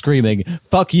stream, just screaming,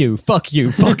 fuck you,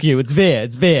 it's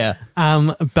there.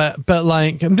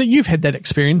 But you've had that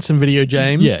experience in video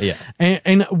games. Yeah.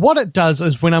 And what it does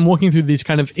is when I'm walking through these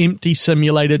kind of empty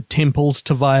simulated temples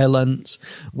to violence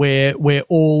where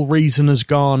all reason is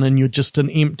gone and you're just an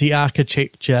empty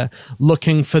architecture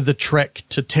looking for the trick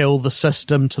to tell the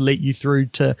system to let you through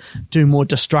to do more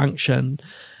destruction,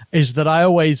 is that I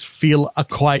always feel a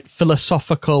quite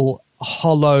philosophical,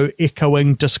 hollow,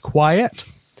 echoing disquiet.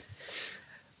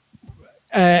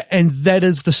 And that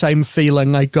is the same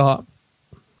feeling I got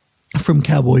from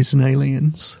Cowboys and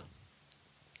Aliens.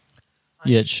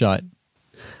 Yeah, it's shite.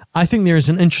 I think there is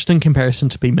an interesting comparison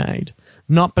to be made,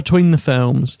 not between the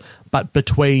films, but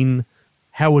between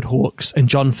Howard Hawks and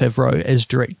Jon Favreau as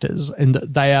directors. And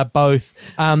they are both,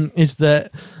 Jean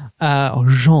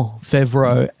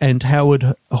Favreau and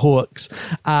Howard Hawks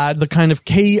are the kind of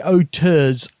key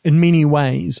auteurs in many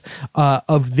ways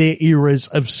of their eras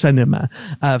of cinema.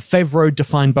 Favreau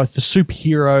defined both the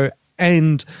superhero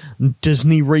and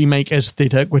Disney remake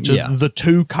aesthetic, which are the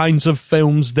two kinds of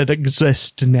films that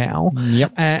exist now.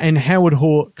 Yep. And Howard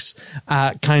Hawks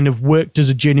kind of worked as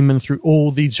a journeyman through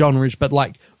all these genres, but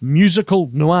like musical,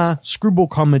 noir, screwball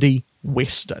comedy,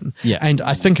 Western. Yeah. And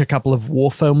I think a couple of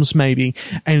war films maybe.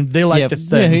 And they're like the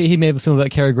things. Yeah, he made a film about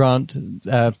Cary Grant.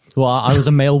 I was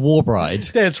a male war bride.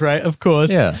 That's right, of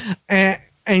course. Yeah.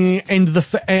 And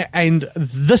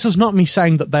this is not me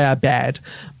saying that they are bad,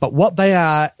 but what they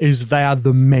are is they are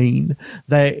the mean.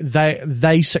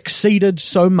 They succeeded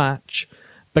so much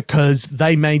because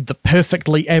they made the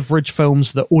perfectly average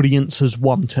films that audiences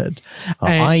wanted.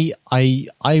 I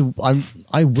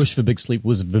wish The Big Sleep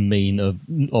was the mean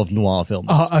of noir films.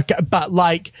 Okay, but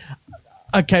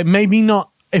maybe not.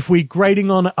 If we're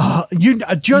grading on, do you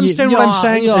understand what I'm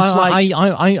saying? It's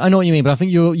I know what you mean, but I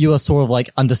think you are sort of like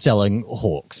underselling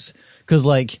Hawks because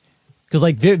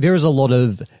there is a lot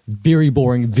of very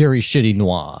boring, very shitty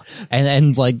noir,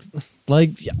 and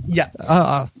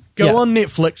Go on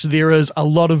Netflix. There is a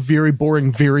lot of very boring,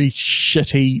 very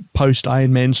shitty post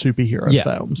Iron Man superhero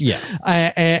films. Yeah,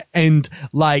 and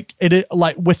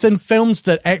within films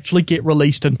that actually get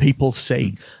released and people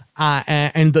see,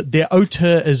 and that their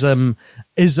auteurism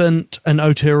isn't an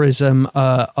auteurism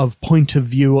of point of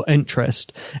view or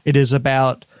interest. It is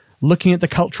about looking at the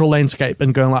cultural landscape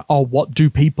and going like, oh, what do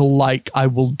people like? I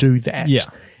will do that. Yeah,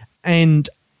 and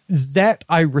that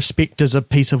I respect as a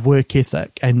piece of work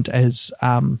ethic and as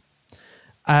a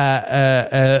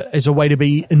way to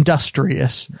be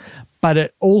industrious. But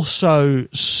it also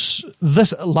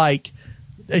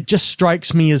it just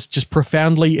strikes me as just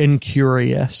profoundly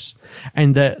incurious,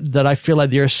 and that I feel like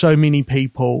there are so many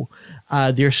people,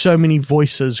 there are so many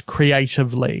voices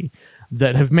creatively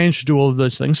that have managed to do all of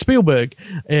those things. Spielberg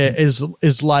is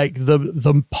like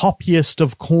the poppiest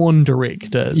of corn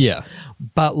directors. Yeah.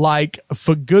 But like,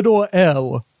 for good or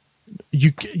ill,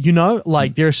 you know,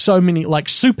 like there are so many, like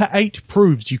Super 8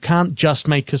 proves you can't just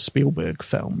make a Spielberg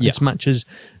film as much as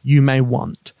you may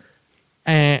want.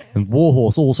 And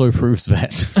Warhorse also proves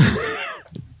that.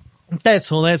 That's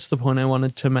the point I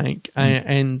wanted to make.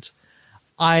 And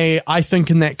I think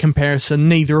in that comparison,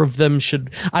 neither of them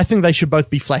should, I think they should both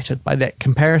be flattered by that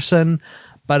comparison,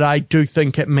 but I do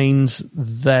think it means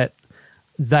that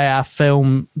they are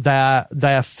filmmakers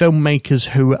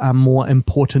who are more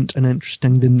important and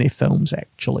interesting than their films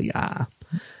actually are.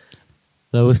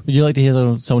 So, would you like to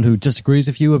hear someone who disagrees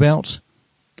with you about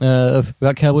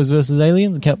Cowboys versus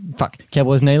Aliens?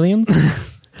 Cowboys and Aliens?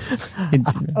 How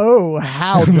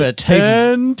the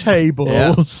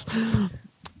turntables!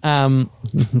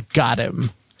 Got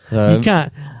him. You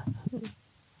can't.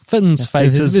 Finn's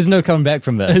face there's no coming back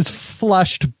from this. Is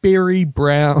flushed berry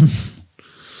brown.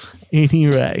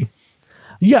 Anyway,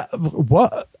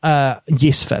 what?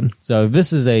 Yes, Finn. So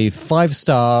this is a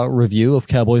 5-star review of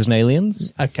Cowboys and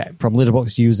Aliens. Okay, from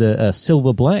Letterboxd user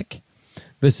Silver Black.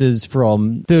 This is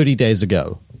from 30 days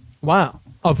ago. Wow,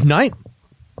 of night?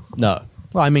 No.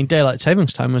 Well, I mean, daylight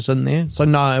savings time was in there, so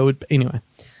no, it would anyway.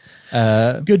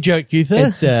 Good joke, Uther.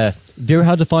 It's very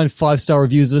hard to find 5-star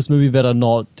reviews of this movie that are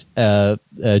not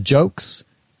jokes.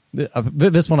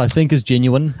 This one I think is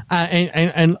genuine,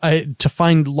 and to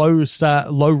find low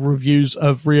reviews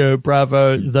of Rio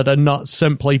Bravo that are not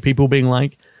simply people being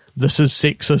like, "This is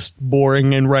sexist,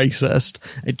 boring, and racist,"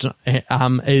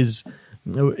 is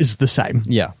the same.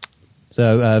 Yeah.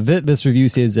 So this review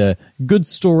says good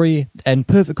story and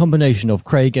perfect combination of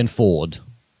Craig and Ford.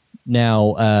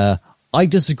 Like I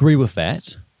disagree with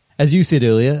that. As you said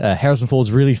earlier, Harrison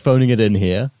Ford's really phoning it in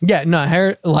here. Yeah,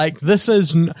 no, this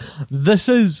is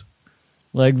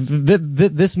like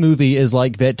this movie is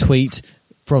like that tweet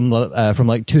from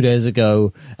like 2 days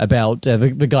ago about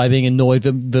the guy being annoyed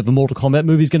that the Mortal Kombat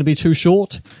movie is going to be too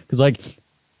short. Because like,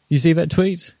 you see that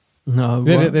tweet? No.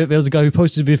 There was a guy who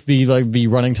posted with the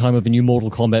running time of the new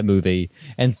Mortal Kombat movie,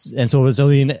 and so it's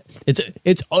only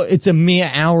it's a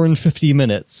mere hour and 50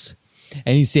 minutes.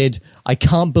 And he said, "I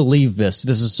can't believe this.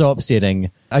 This is so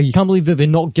upsetting. You can't believe that they're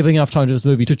not giving enough time to this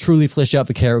movie to truly flesh out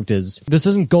the characters. This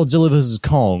isn't Godzilla vs.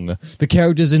 Kong. The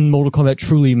characters in Mortal Kombat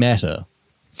truly matter."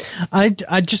 I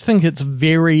just think it's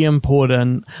very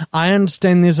important. I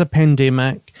understand there's a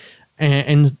pandemic,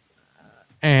 and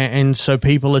so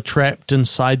people are trapped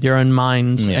inside their own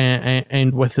minds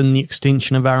and within the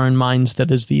extension of our own minds that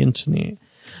is the internet.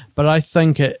 But I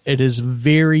think it is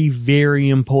very, very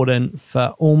important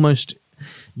for almost,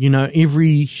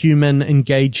 every human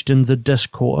engaged in the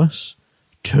discourse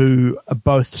to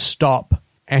both stop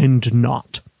and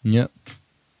not. Yep.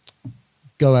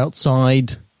 Go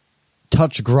outside.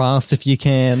 Touch grass if you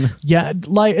can. Yeah,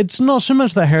 like it's not so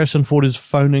much that Harrison Ford is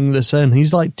phoning this in;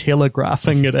 he's like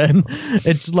telegraphing it in.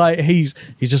 It's like he's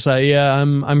just like, yeah,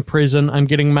 I'm present. I'm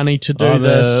getting money to do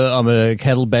this. I'm a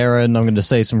cattle baron. I'm going to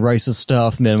say some racist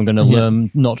stuff, and then I'm going to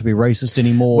learn not to be racist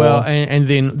anymore. Well, and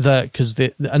then because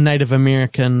a Native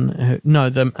American,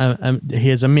 he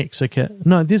has a Mexican.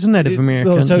 No, there's a Native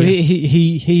American. Well, so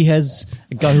he has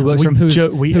a guy who works for him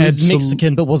who's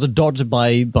Mexican but was adopted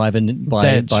by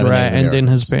that's right. And then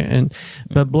has been,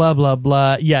 but blah blah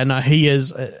blah. Yeah, no, he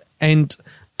is, and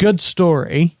good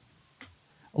story.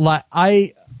 Like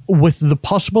with the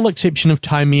possible exception of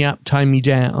Tie Me Up, Tie Me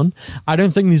Down, I don't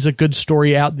think there's a good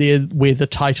story out there where the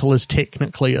title is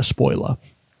technically a spoiler.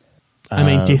 I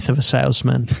mean, Death of a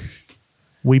Salesman,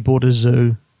 We Bought a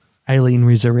Zoo, Alien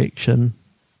Resurrection,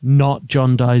 Not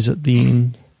John Dies at the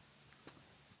End,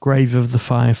 Grave of the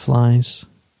Fireflies,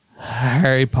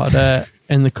 Harry Potter.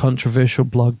 And the controversial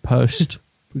blog post.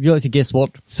 Would you like to guess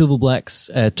what Silver Black's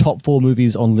top 4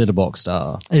 movies on Letterboxd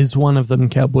are? Is one of them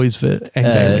Cowboys and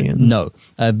Aliens? No.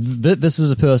 This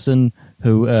is a person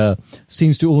who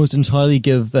seems to almost entirely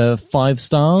give 5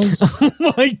 stars. Oh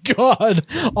my god!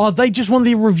 Oh, they just want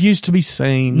their reviews to be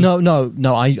seen. No.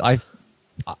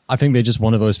 I think they're just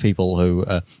one of those people who.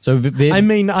 I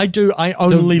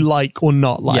only like or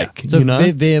not like. Yeah, so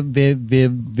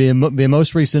their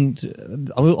most recent.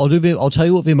 I'll tell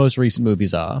you what their most recent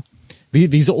movies are.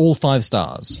 These are all 5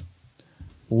 stars.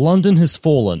 London Has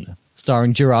Fallen,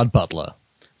 starring Gerard Butler.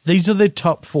 These are their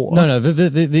top 4. No.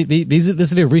 This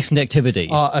is their recent activity.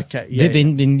 Oh, okay. Yeah.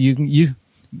 Then you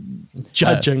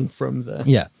judging from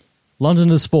the London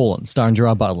Has Fallen, starring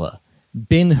Gerard Butler.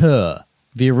 Ben-Hur.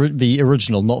 The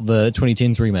original, not the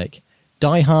 2010s remake.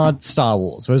 Die Hard, Star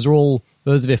Wars. Those are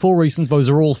their 4 reasons. Those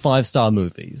are all 5-star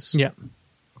movies. Yeah.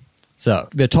 So,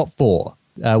 their top 4.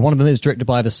 One of them is directed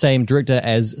by the same director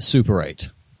as Super 8.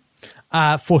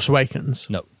 Force Awakens.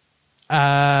 No.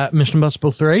 Mission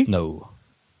Impossible 3. No.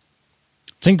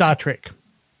 Star Trek.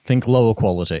 Think lower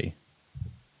quality.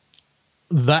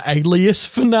 The Alias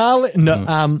finale?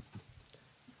 No,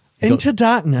 Into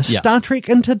Darkness. Yeah. Star Trek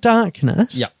Into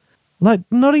Darkness? Yeah. Like,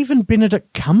 not even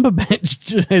Benedict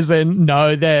Cumberbatch is in.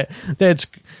 No, that's...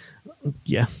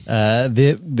 Yeah.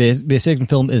 Their second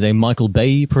film is a Michael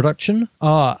Bay production.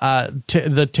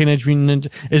 The Teenage Mutant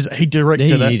Ninja... He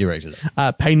directed it. He directed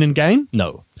it. Pain and Gain?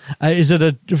 No. Is it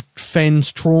a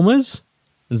Fans Traumas?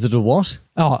 Is it a what?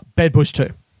 Oh, Bad Boys 2.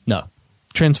 No.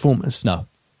 Transformers? No.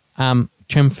 None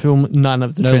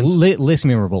of the No, less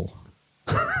memorable.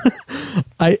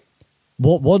 I...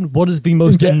 What is the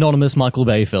most anonymous Michael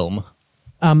Bay film?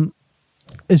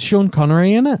 Is Sean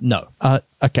Connery in it? No.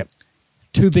 Okay.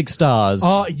 Two big stars.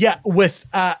 Oh, yeah, with,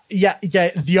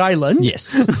 The Island.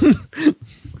 Yes.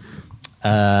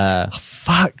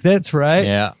 Fuck, that's right.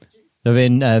 Yeah. So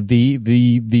then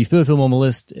the third film on the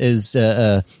list is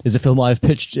a film I've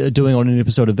pitched doing on an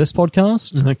episode of this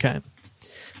podcast. Okay.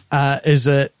 Is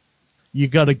it... You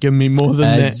got to give me more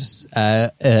than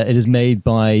that. It is made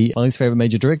by my least favorite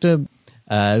major director.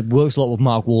 Works a lot with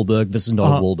Mark Wahlberg. This is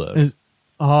not a Wahlberg.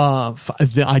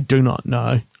 I do not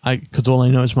know. Because all I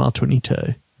know is Mile 22.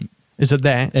 Is it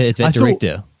that? It's that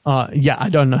director. Yeah, I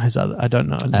don't know his other. I don't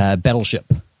know.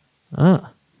 Battleship.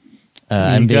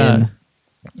 And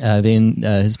then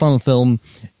his final film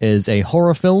is a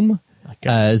horror film.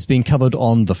 Okay. It's been covered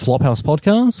on the Flophouse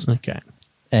podcast. Okay.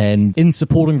 And in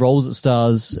supporting roles, it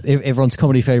stars everyone's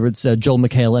comedy favorites, Joel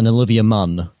McHale and Olivia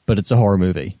Munn. But it's a horror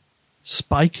movie.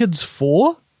 Spy Kids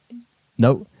 4?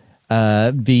 No.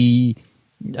 The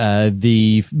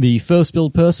first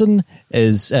billed person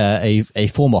is a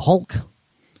former Hulk.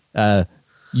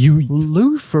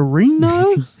 Lou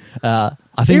Ferrigno? I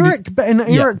think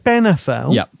Eric Banner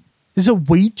film? Yeah. Is it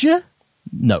Ouija?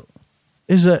 No.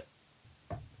 Is it...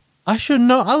 I should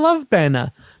know. I love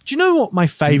Banner. Do you know what my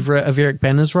favorite of Eric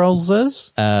Banner's roles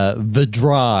is? The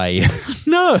Dry.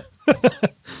 No.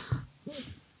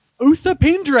 Uther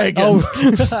Pendragon.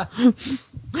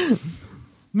 Oh.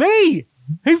 Me.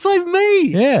 He played me.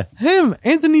 Yeah. Him.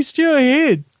 Anthony Stewart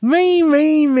Head. Me.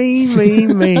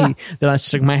 Then I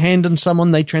stick my hand in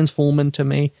someone, they transform into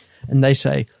me, and they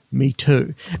say, me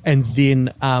too. And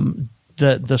then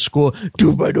the score,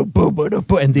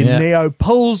 and then Neo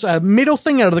pulls a metal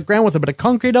thing out of the ground with a bit of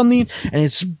concrete on the end, and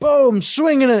it's boom,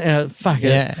 swinging it, and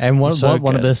and one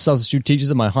of the substitute teachers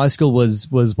at my high school was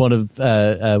one of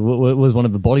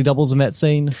the body doubles in that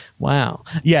scene. Wow.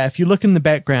 Yeah, if you look in the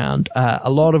background,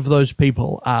 a lot of those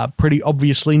people are pretty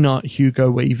obviously not Hugo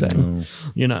Weaving.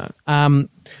 You know.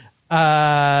 Did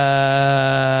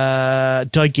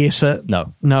I guess it?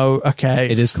 No.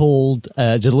 Okay. It is called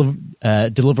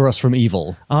Deliver Us from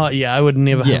Evil. Oh yeah, I would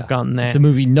never have gotten that. It's a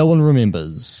movie no one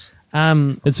remembers.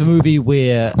 It's a movie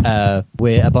where a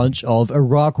bunch of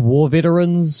Iraq war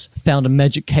veterans found a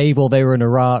magic cave while they were in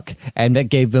Iraq, and that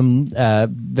gave them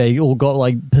they all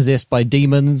got possessed by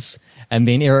demons. And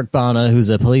then Eric Bana, who's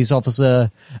a police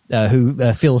officer,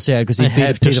 who feels sad because he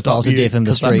beat Peter Paul to death in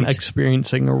the street. I'm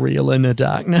experiencing a real inner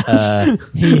darkness.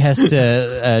 He has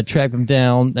to track them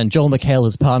down, and Joel McHale,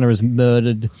 his partner, is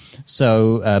murdered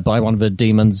by one of the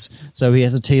demons. So he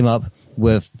has to team up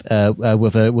with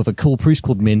a cool priest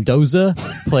called Mendoza,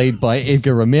 played by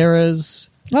Edgar Ramirez.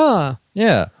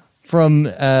 Yeah, from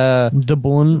The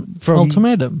Bourne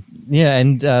Ultimatum. Yeah,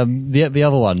 and the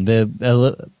other one,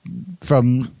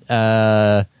 from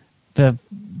the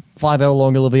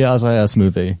 5-hour-long Olivia Assayas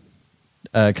movie,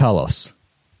 Carlos.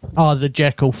 Oh, the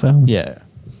Jackal film. Yeah.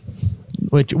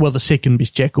 The second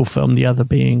best Jackal film, the other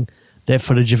being that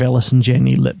footage of Alison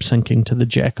Janney lip-syncing to the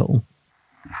Jackal.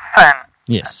 Finn.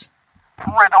 Yes.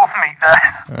 Riddle me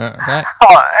that. Okay.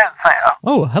 Oh, it's there.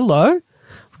 Oh, hello.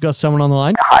 We've got someone on the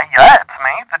line. Hi, yeah, it's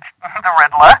me, the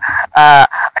Riddler. I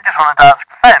just wanted to ask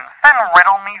Finn,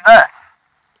 riddle me this.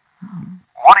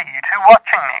 What are you two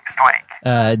watching next week?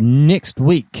 Next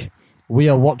week, we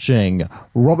are watching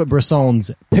Robert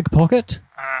Bresson's Pickpocket.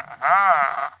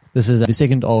 This is the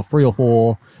second of 3 or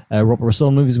 4 Robert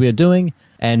Bresson movies we are doing,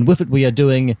 and with it we are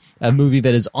doing a movie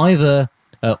that is either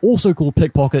also called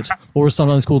Pickpocket or is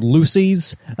sometimes called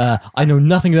Lucy's. I know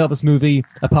nothing about this movie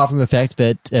apart from the fact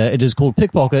that it is called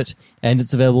Pickpocket, and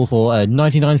it's available for a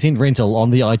 99-cent rental on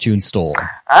the iTunes store.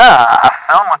 A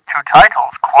film with 2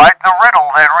 titles. Quite the riddle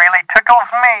that really tickles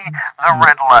me, the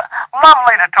Riddler.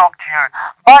 Lovely to talk to you.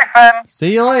 Bye, Finn.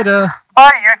 See you later.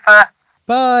 Bye, Uther.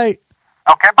 Bye.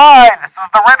 Okay, bye. This is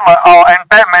the Riddler. Oh, and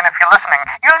Batman, if you're listening,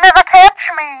 you'll never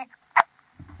catch me.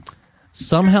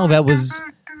 Somehow that was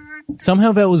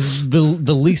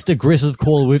the least aggressive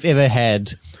call we've ever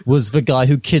had. Was the guy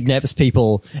who kidnaps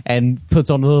people and puts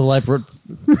on elaborate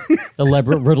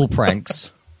riddle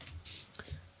pranks.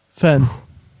 Finn.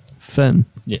 Finn,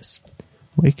 Yes.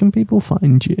 where can people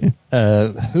find you?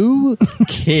 Who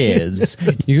cares?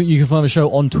 You can find the show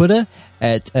on Twitter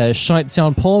at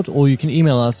ShiteSoundPod, or you can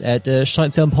email us at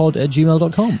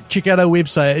shitesoundpod@gmail.com. Check out our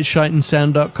website at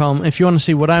shiteandsound.com. If you want to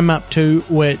see what I'm up to,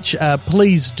 which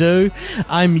please do,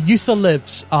 I'm Youtha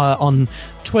Lives on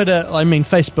Twitter, I mean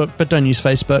Facebook, but don't use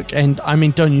Facebook, and I mean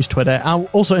don't use Twitter.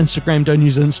 Also Instagram, don't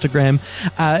use Instagram.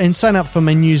 And sign up for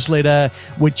my newsletter,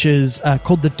 which is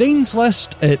called The Dean's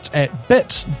List. It's at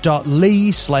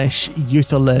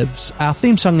bit.ly/Youtha Lives. Our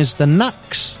theme song is The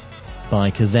Nux by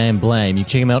Kazam Blame. You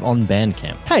can check him out on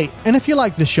Bandcamp. Hey, and if you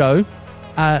like the show,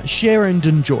 share and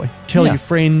enjoy. Tell your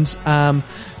friends,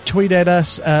 tweet at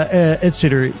us,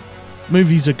 etc.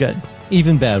 Movies are good.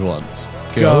 Even bad ones.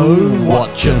 Go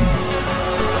watch them.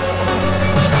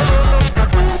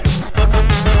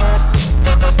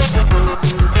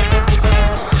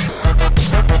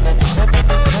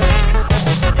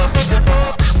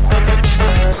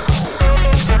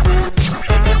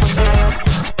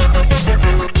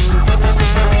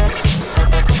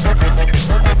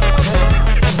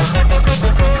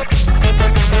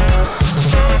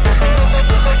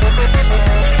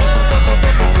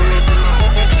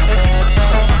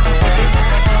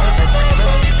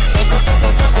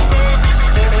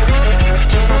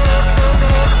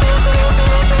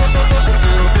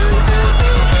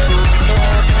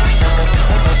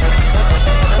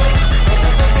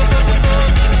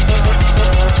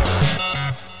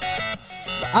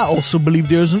 I also believe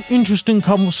there's an interesting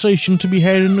conversation to be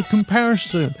had in the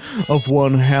comparison of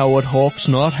one Howard Hawks,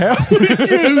 not Howard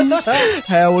Hughes.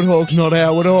 Howard Hawks, not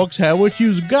Howard Hawks. Howard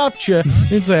Hughes, gotcha.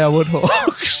 It's Howard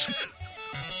Hawks.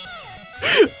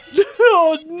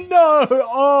 Oh no!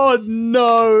 Oh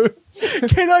no!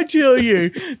 Can I tell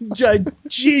you,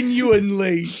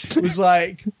 genuinely was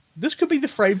like, this could be the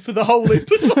frame for the whole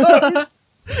episode.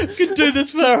 Could do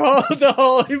this for the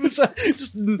whole episode.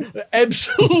 Just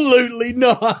absolutely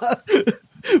not.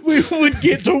 We would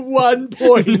get to one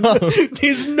point. No.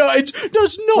 There's no.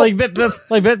 There's not.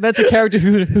 That's a character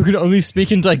who can only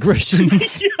speak in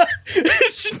digressions.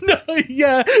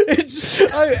 Yeah,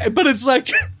 but it's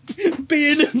like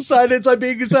being inside. It's like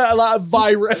being inside like a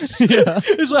virus. Yeah.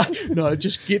 It's like, no,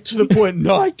 just get to the point.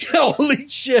 No, holy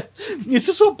shit. Is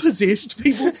this what possessed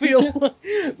people feel?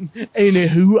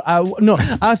 Anywho,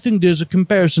 I think there's a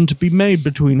comparison to be made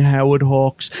between Howard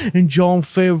Hawks and Jon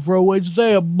Favreau, as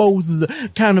they are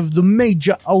both kind of the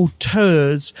major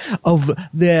auteurs of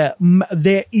their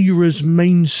era's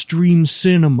mainstream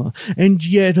cinema. And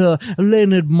yet,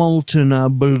 Leonard Maltin, I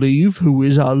believe, who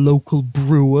is our local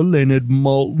brewer, Leonard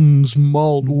Maltin's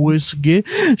malt whiskey,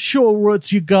 sure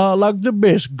ruts you got like the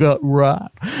best gut right.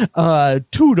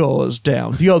 2 doors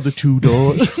down, the other 2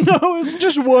 doors. No, it's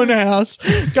just one house.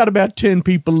 Got about 10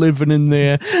 people living in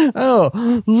there.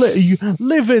 Oh,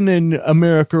 living in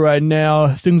America right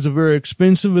now, things are very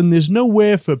expensive and there's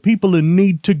nowhere for people in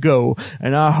need to go.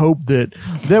 And I hope that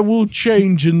will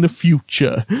change in the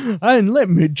future. And let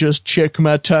me just check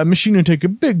my time machine and take a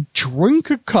big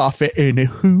drink of coffee.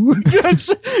 Anywho,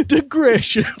 that's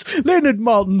digressions. Leonard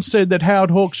Maltin said that Howard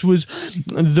Hawks was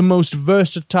the most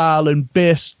versatile and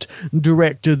best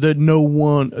director that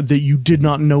you did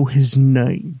not know his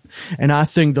name. And I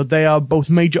think that they are both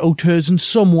major auteurs and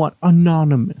somewhat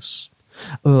anonymous.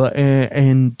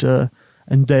 And I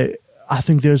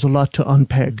think there's a lot to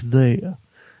unpack there.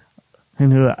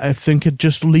 And I think it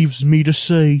just leaves me to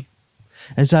say,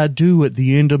 as I do at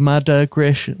the end of my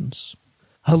digressions,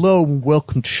 hello and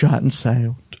welcome to Shot and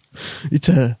Sound. It's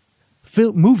a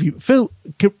podcast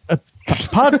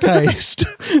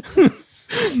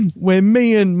where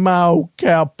me and my old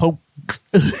cowpoke.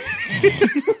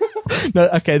 No,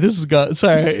 okay, this is gone.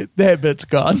 Sorry, that bit's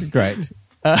gone. Great.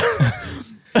 Hey,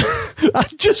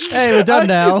 we're done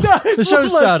now. The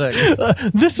show's starting.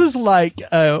 This is like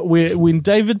when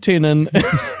David Tennant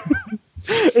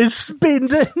is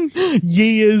spending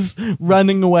years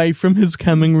running away from his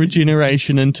coming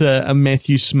regeneration into a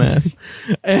Matthew Smith.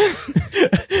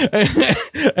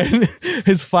 And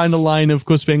his final line, of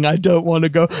course, being, I don't want to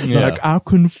go. Yeah. Like, I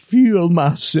can feel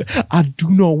myself. I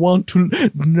do not want to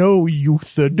know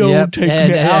Youtha. Don't take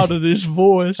me out of this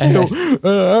voice. I don't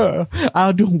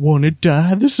want to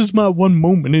die. This is my one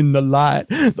moment in the light.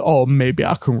 Oh, maybe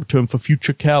I can return for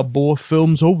future cowboy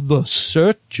films. Oh, The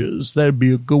Searchers. That'd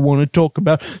be a good one to talk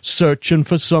about. Searching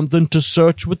for something to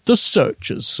search with the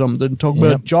Searchers. Something to talk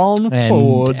about John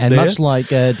Ford. And much like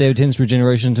David Tennant's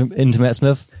regeneration into Matt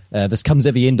Smith, this comes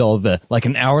at the end of like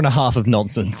an hour and a half of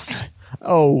nonsense.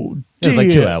 Oh, dear. It's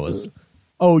like 2 hours.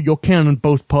 Oh, you're counting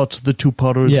both parts of the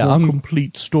two-parter as one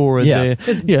complete story there.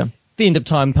 The End of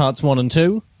Time parts 1 and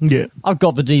 2. Yeah. I've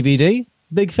got the DVD.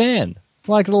 Big fan.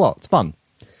 Like it a lot. It's fun.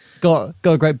 It's got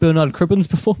a great Bernard Cribbins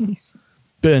performance.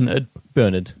 Bernard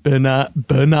Cribbins.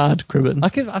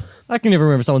 I can never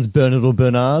remember someone's Bernard or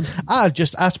Bernard. I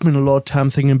spent a lot of time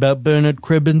thinking about Bernard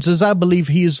Cribbins, as I believe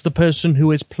he is the person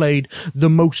who has played the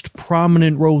most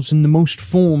prominent roles in the most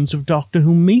forms of Doctor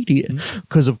Who media.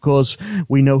 Because, of course,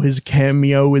 we know his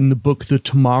cameo in the book The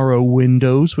Tomorrow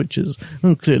Windows, which is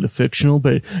clearly fictional,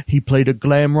 but he played a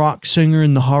glam rock singer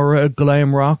in the horror of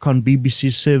glam rock on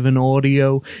BBC 7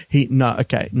 Audio. It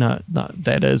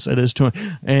is too much.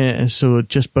 So it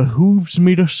just behooves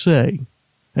me to say,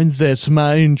 and that's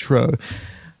my intro.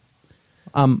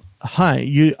 Hi,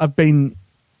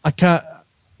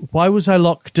 why was I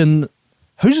locked in?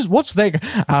 What's that?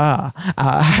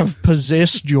 I have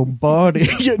possessed your body.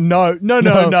 No.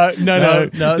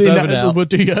 It's over now.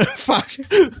 Fuck.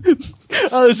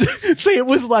 See,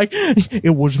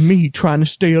 it was me trying to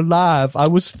stay alive. I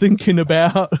was thinking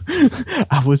about,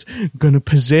 I was going to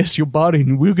possess your body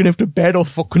and we were going to have to battle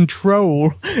for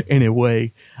control.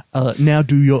 Anyway, now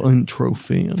do your intro,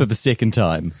 Finn. For the second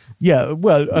time. Yeah,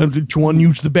 well, do you want to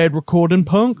use the bad recording,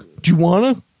 punk? Do you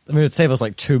want to? I mean, it'd save us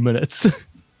 2 minutes.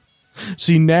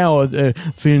 See, now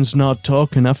Finn's not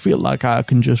talking. I feel like I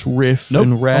can just riff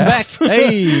and rap. I'm back.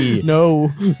 Hey!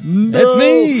 No. It's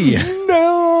me!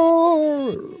 No!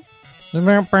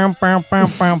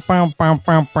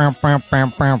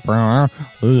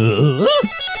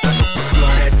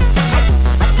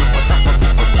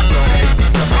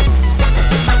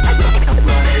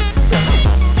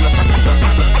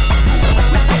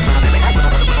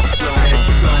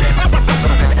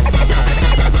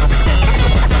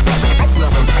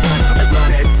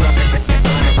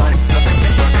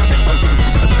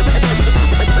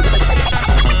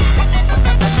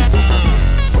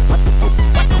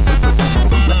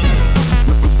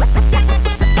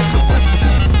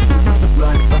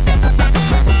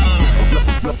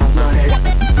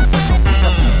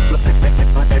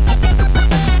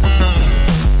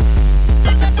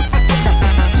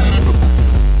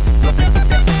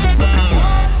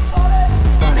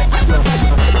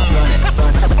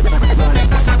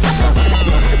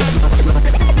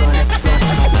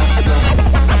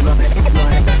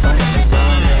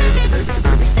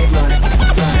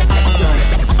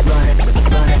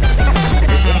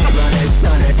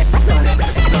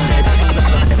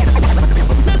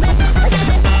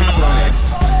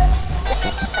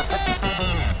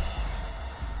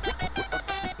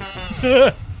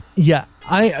 Yeah,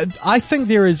 I think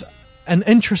there is an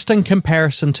interesting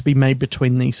comparison to be made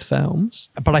between these films,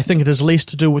 but I think it is less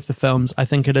to do with the films. I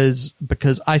think it is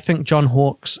because I think John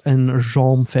Hawkes and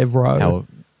Jon Favreau...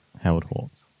 Howard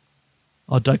Hawks.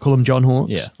 Oh, did I call him John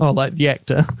Hawkes? Yeah. Oh, like the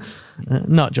actor.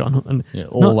 Not John. Yeah,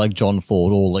 like John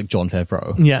Ford, or like Jon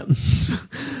Favreau. Yeah.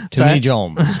 Too many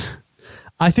Johns.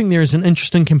 I think there is an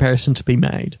interesting comparison to be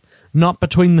made. Not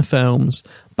between the films,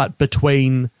 but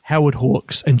between Howard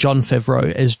Hawks and Jon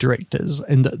Favreau as directors.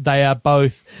 And they are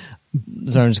both...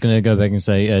 So I'm just going to go back and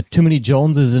say, Too Many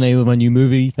Johns is the name of my new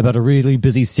movie about a really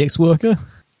busy sex worker.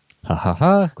 Ha ha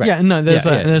ha. Great. Yeah, no,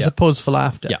 there's a pause for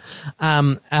laughter. Yeah.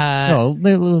 No,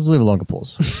 let's leave a longer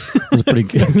pause. It was a pretty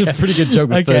good, pretty good joke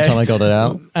the third time I got it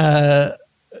out.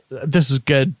 This is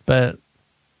good, but...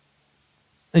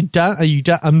 Are you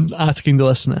done? I'm asking the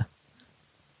listener.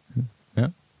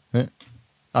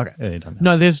 Okay.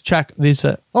 No, there's Chuck. There's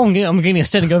a. Oh, I'm getting a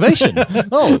standing ovation.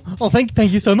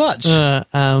 Thank you so much. It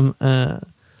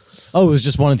was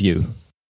just one of you.